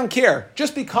 again, I don't care.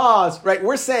 Just because, right,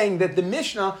 we're saying that the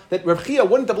Mishnah, that Rav Chia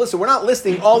wouldn't have listed, we're not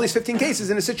listing all these 15 cases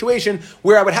in a situation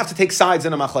where I would have to take sides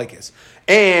in a machlekes.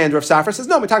 And Rav Safra says,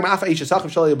 no, we're talking about Afa Isha Sachim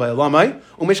Shalei Ba'alamai,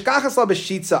 Umishkachas La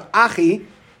B'shitza Achi,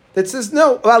 that says,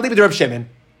 no, well, I'll leave it to Rav Shimon.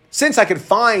 Since I could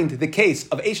find the case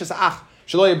of Isha Ach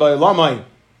Shalei Ba'alamai,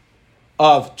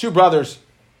 of two brothers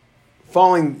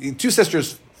falling, two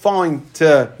sisters falling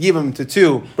to Yibam to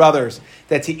two brothers,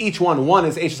 that to each one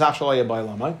is Eishes Ach Shalei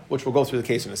Ba'alamai, which we'll go through the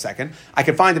case in a second. I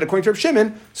can find it according to Rav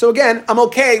Shimon. So again, I'm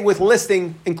okay with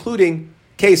listing, including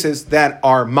cases that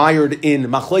are mired in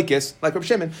machlekes, like Rav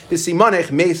Shimon.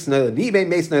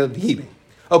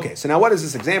 Okay, so now what is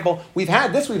this example? We've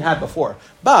had before,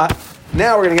 but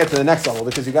now we're going to get to the next level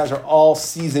because you guys are all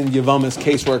seasoned Yavamas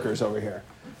caseworkers over here.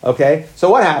 Okay, so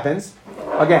what happens?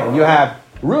 Again, you have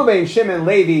Reuven, Shimon,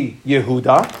 Levi,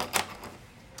 Yehuda.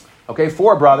 Okay,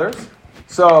 four brothers.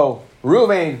 So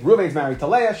Reuven's married to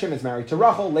Leah, Shimon's married to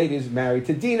Rachel, Levi's married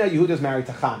to Dinah, Yehuda's married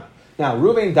to Chana. Now,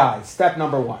 Reuven dies, step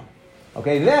number one.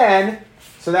 Okay, then,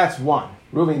 so that's one.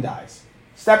 Reuven dies.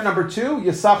 Step number two,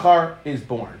 Yisachar is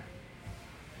born.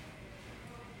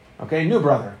 Okay, new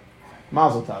brother.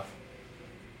 Mazel tov.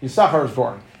 Yisachar is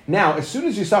born. Now, as soon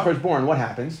as Yisachar is born, what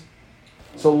happens?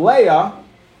 So Leah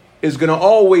is going to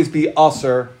always be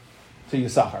Aser to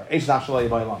Yisachar.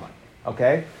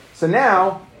 Okay? So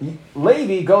now,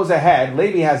 Levi goes ahead.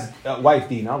 Levi has wife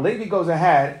Dinah. Levi goes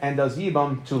ahead and does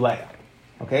Yibam to Leah.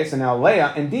 Okay? So now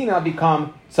Leah and Dinah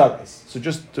become Tzares. So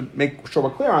just to make sure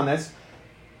we're clear on this,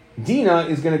 Dinah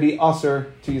is going to be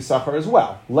Aser to Yisachar as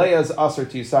well. Leah is Aser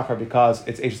to Yisachar because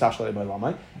it's Eishes Hachlei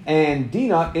Ba'alamai. And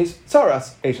Dinah is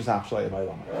Tzaras Eishes Hachlei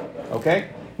Ba'alamai. Okay?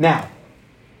 Now,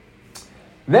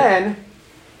 then,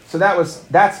 so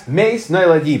that's Mace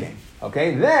Noilad Yibam.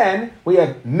 Okay? Then we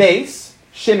have Mace.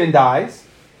 Shimon dies.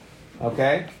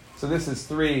 Okay? So this is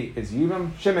 3 is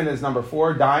Yibam. Shimon is number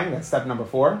 4, dying. That's step number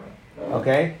 4.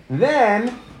 Okay?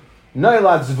 Then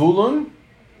Noilad Zvulun,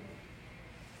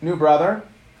 new brother.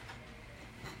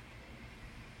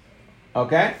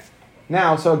 Okay?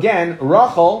 Now, so again,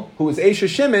 Rachel, who is Eisha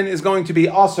Shimon, is going to be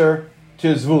Aser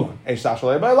to Zvulun. Eisha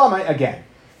Shalei Ba'alamai again.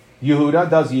 Yehuda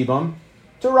does Yibam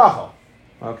to Rachel.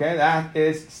 Okay, that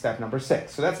is step number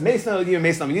 6. So that's Mason Elohim,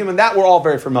 Mason Elohim, and that we're all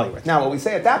very familiar with. Now, what we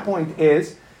say at that point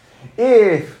is,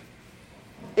 if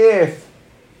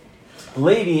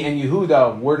Levi and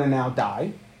Yehuda were to now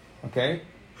die, okay,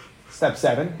 step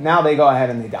 7. Now they go ahead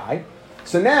and they die.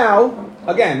 So now,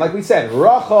 again, like we said,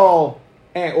 Rachel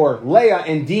or Leah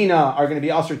and Dinah are going to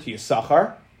be usher to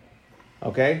Yisachar.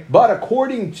 Okay? But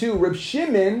according to Reb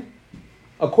Shimon,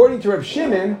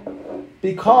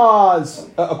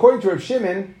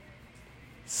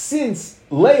 since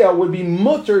Leah would be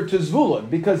mutter to Zvulun,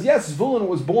 because yes, Zvulun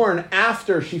was born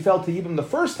after she fell to Yibam the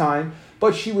first time,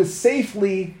 but she was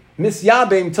safely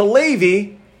misyabim to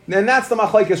Levi, then that's the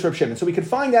machlekes Reb Shimon. So we could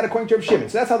find that according to Reb Shimon.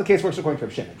 So that's how the case works according to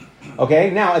Reb Shimon.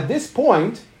 Okay, now at this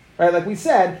point, right, like we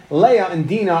said, Leah and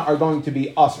Dinah are going to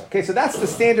be usher. Okay, so that's the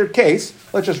standard case.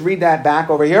 Let's just read that back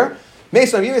over here.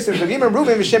 Reuben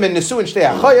v'Shimon Nesuin Shtei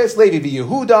Achayos, Levi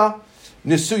v'Yehuda.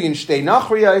 Nesuyin Shtei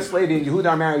Nachriyos, Levi and Yehuda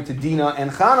are married to Dinah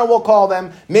and Chana, we'll call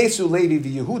them. Mesu Levi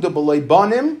v'Yehuda b'loy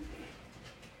banim.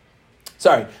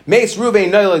 Mes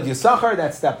Reuven Noilad Yisachar,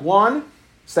 that's step 1.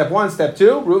 Step 1, step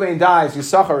 2. Reuven dies,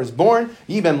 Yisachar is born.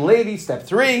 Yibam Levi, step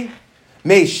 3.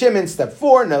 Mes Shimon, step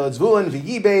 4. Noilad Zvulun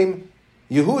v'Yibam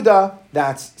Yehuda,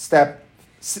 that's step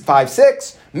 5,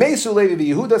 6. Mesu Levi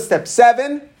v'Yehuda, step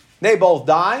 7. They both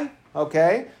die.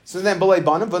 Okay, so then B'lei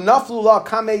Banim v'naflu la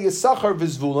kamei Yisachar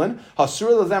v'Zvulun hasur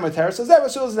l'zem teres l'zeh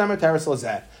hasur l'zem teres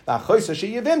l'zeh v'achoysa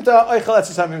sheyivimta oichel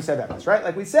etzasavim severes. Right,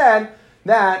 like we said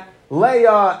that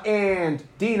Leah and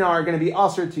Dinah are going to be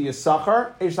usher to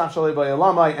Yisachar, Eishach shalei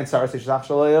b'yalamai, and Saras Eishach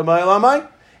shalei b'yalamai,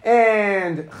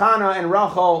 and Chana and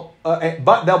Rachel,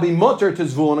 but they'll be mutter to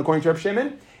Zvulun according to Reb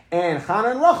Shimon. And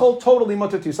Chana and Rachel totally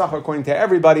mutter to Yisachar according to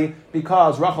everybody,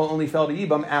 because Rachel only fell to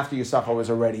Yibam after Yisachar was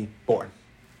already born.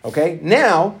 Okay,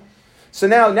 now we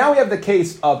have the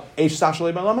case of Eish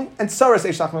Sachalei B'Lamai and Saras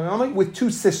Eish Sachalei B'Lamai with 2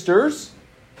 sisters,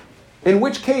 in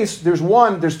which case there's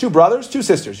 2 brothers, 2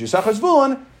 sisters, Yisachar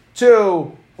Zvulun,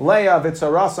 to Leah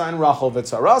Vitzarasa and Rachel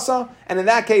Vitzarasa, and in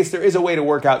that case there is a way to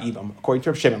work out Yibam, according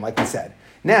to Reb Shimon, like we said.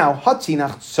 Now,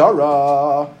 Hatinach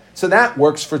Tzara, so that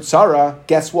works for Tzara,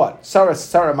 guess what?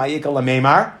 Tzara Ma'ika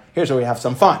Lameimar, here's where we have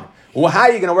some fun. Well, how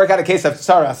are you going to work out a case of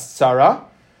Tzara?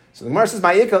 So the Gemara says,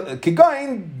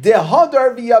 "Kigain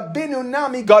dehadar v'yabinu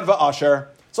nami gad v'asher."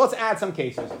 So let's add some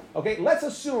cases. Okay, let's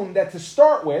assume that to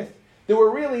start with, there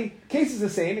were really cases the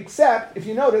same, except if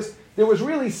you notice, there was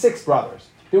really 6 brothers.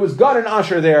 There was Gad and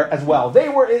Asher there as well. They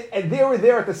were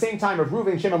there at the same time of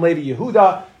Reuven, Shimon, Levi,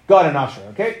 Yehuda, Gad and Asher.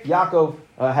 Okay, Yaakov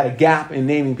had a gap in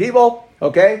naming people.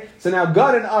 Okay, so now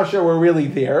Gad and Asher were really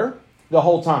there the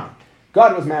whole time.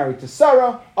 Gad was married to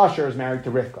Sarah. Asher is married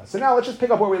to Rivka. So now let's just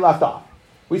pick up where we left off.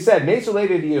 We said, Mesu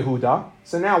Levi Yehuda.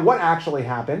 So now what actually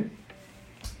happened?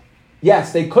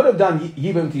 Yes, they could have done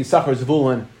Yibam to Yisachar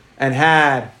Zvulun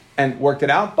and worked it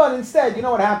out, but instead, you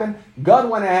know what happened? Gad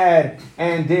went ahead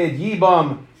and did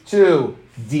Yibam to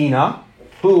Dinah.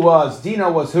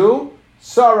 Dinah was who?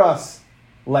 Saras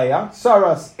Leah.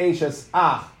 Saras Eishes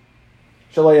Ach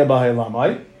Shaleya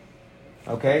B'Heilamai.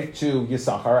 Okay, to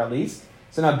Yisachar at least.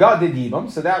 So now Gad did Yibam,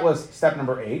 so that was step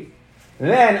number 8.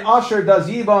 Then Asher does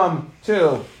Yibam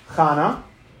to Chana.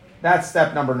 That's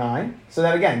step number 9. So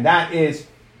that again, that is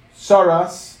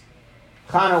Saras.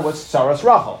 Chana was Saras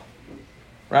Rachel.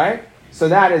 Right? So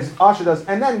that is Asher does.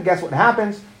 And then guess what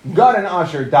happens? Gad and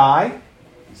Asher die.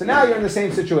 So now you're in the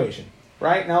same situation.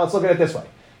 Right? Now let's look at it this way.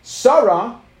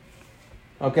 Sarah,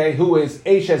 okay, who is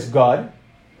Eshes Gad,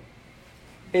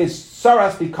 is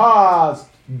Saras because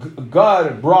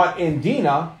Gad brought in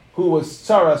Dinah, who was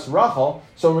Saras Rachel.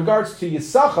 So in regards to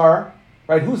Yisachar,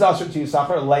 right, who's Asher to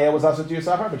Yisachar? Leah was Asher to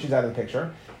Yisachar, but she's out of the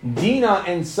picture. Dinah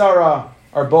and Sarah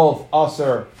are both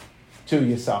Asher to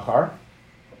Yisachar,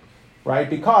 right,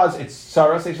 because it's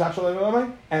Saras Eishach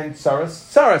Shalom and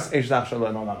Saras Eishach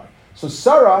Shalom. So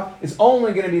Sarah is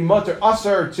only going to be mutter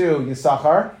Asher to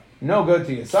Yisachar, no good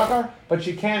to Yisachar, but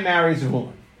she can marry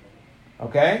Zvulun.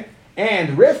 Okay?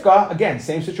 And Rivka, again,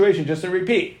 same situation, just to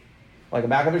repeat, like a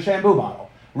back of a shampoo bottle.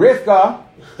 Rivka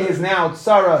is now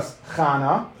Tsaras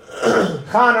Chana.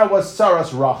 Chana was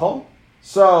Tsaras Rachel.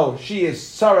 So she is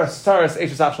Tsaras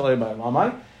Eishes Shalei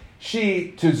B'Lamai.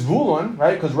 She to Zvulun,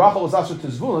 right? Because Rachel was also to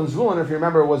Zvulun. Zvulun, if you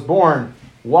remember, was born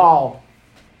while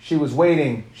she was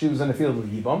waiting. She was in the field of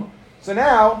Yibam. So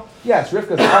now, yes,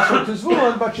 Rivka is also to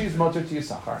Zvulun, but she's Motor to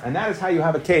Yisachar. And that is how you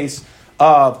have a case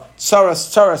of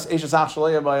Tsaras Eishes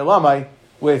Shalei B'Lamai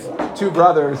with 2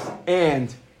 brothers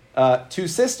and 2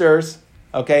 sisters.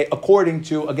 Okay, according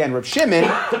to, again, Reb Shimon,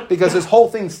 because this whole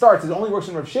thing starts, it only works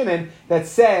in Reb Shimon, that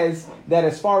says that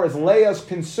as far as Leah's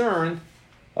concerned,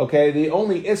 okay, the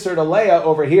only Isser to Leah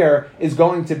over here is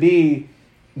going to be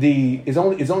is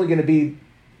only going to be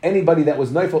anybody that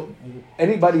was neifel,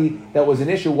 anybody that was an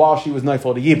issue while she was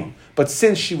neifel to Yibam. But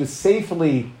since she was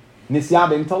safely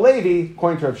nisyabim to Levi,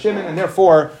 according to Reb Shimon, and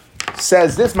therefore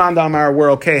Says this Mandamar,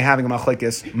 we're okay having a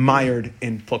machlekes mired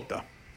in plukta.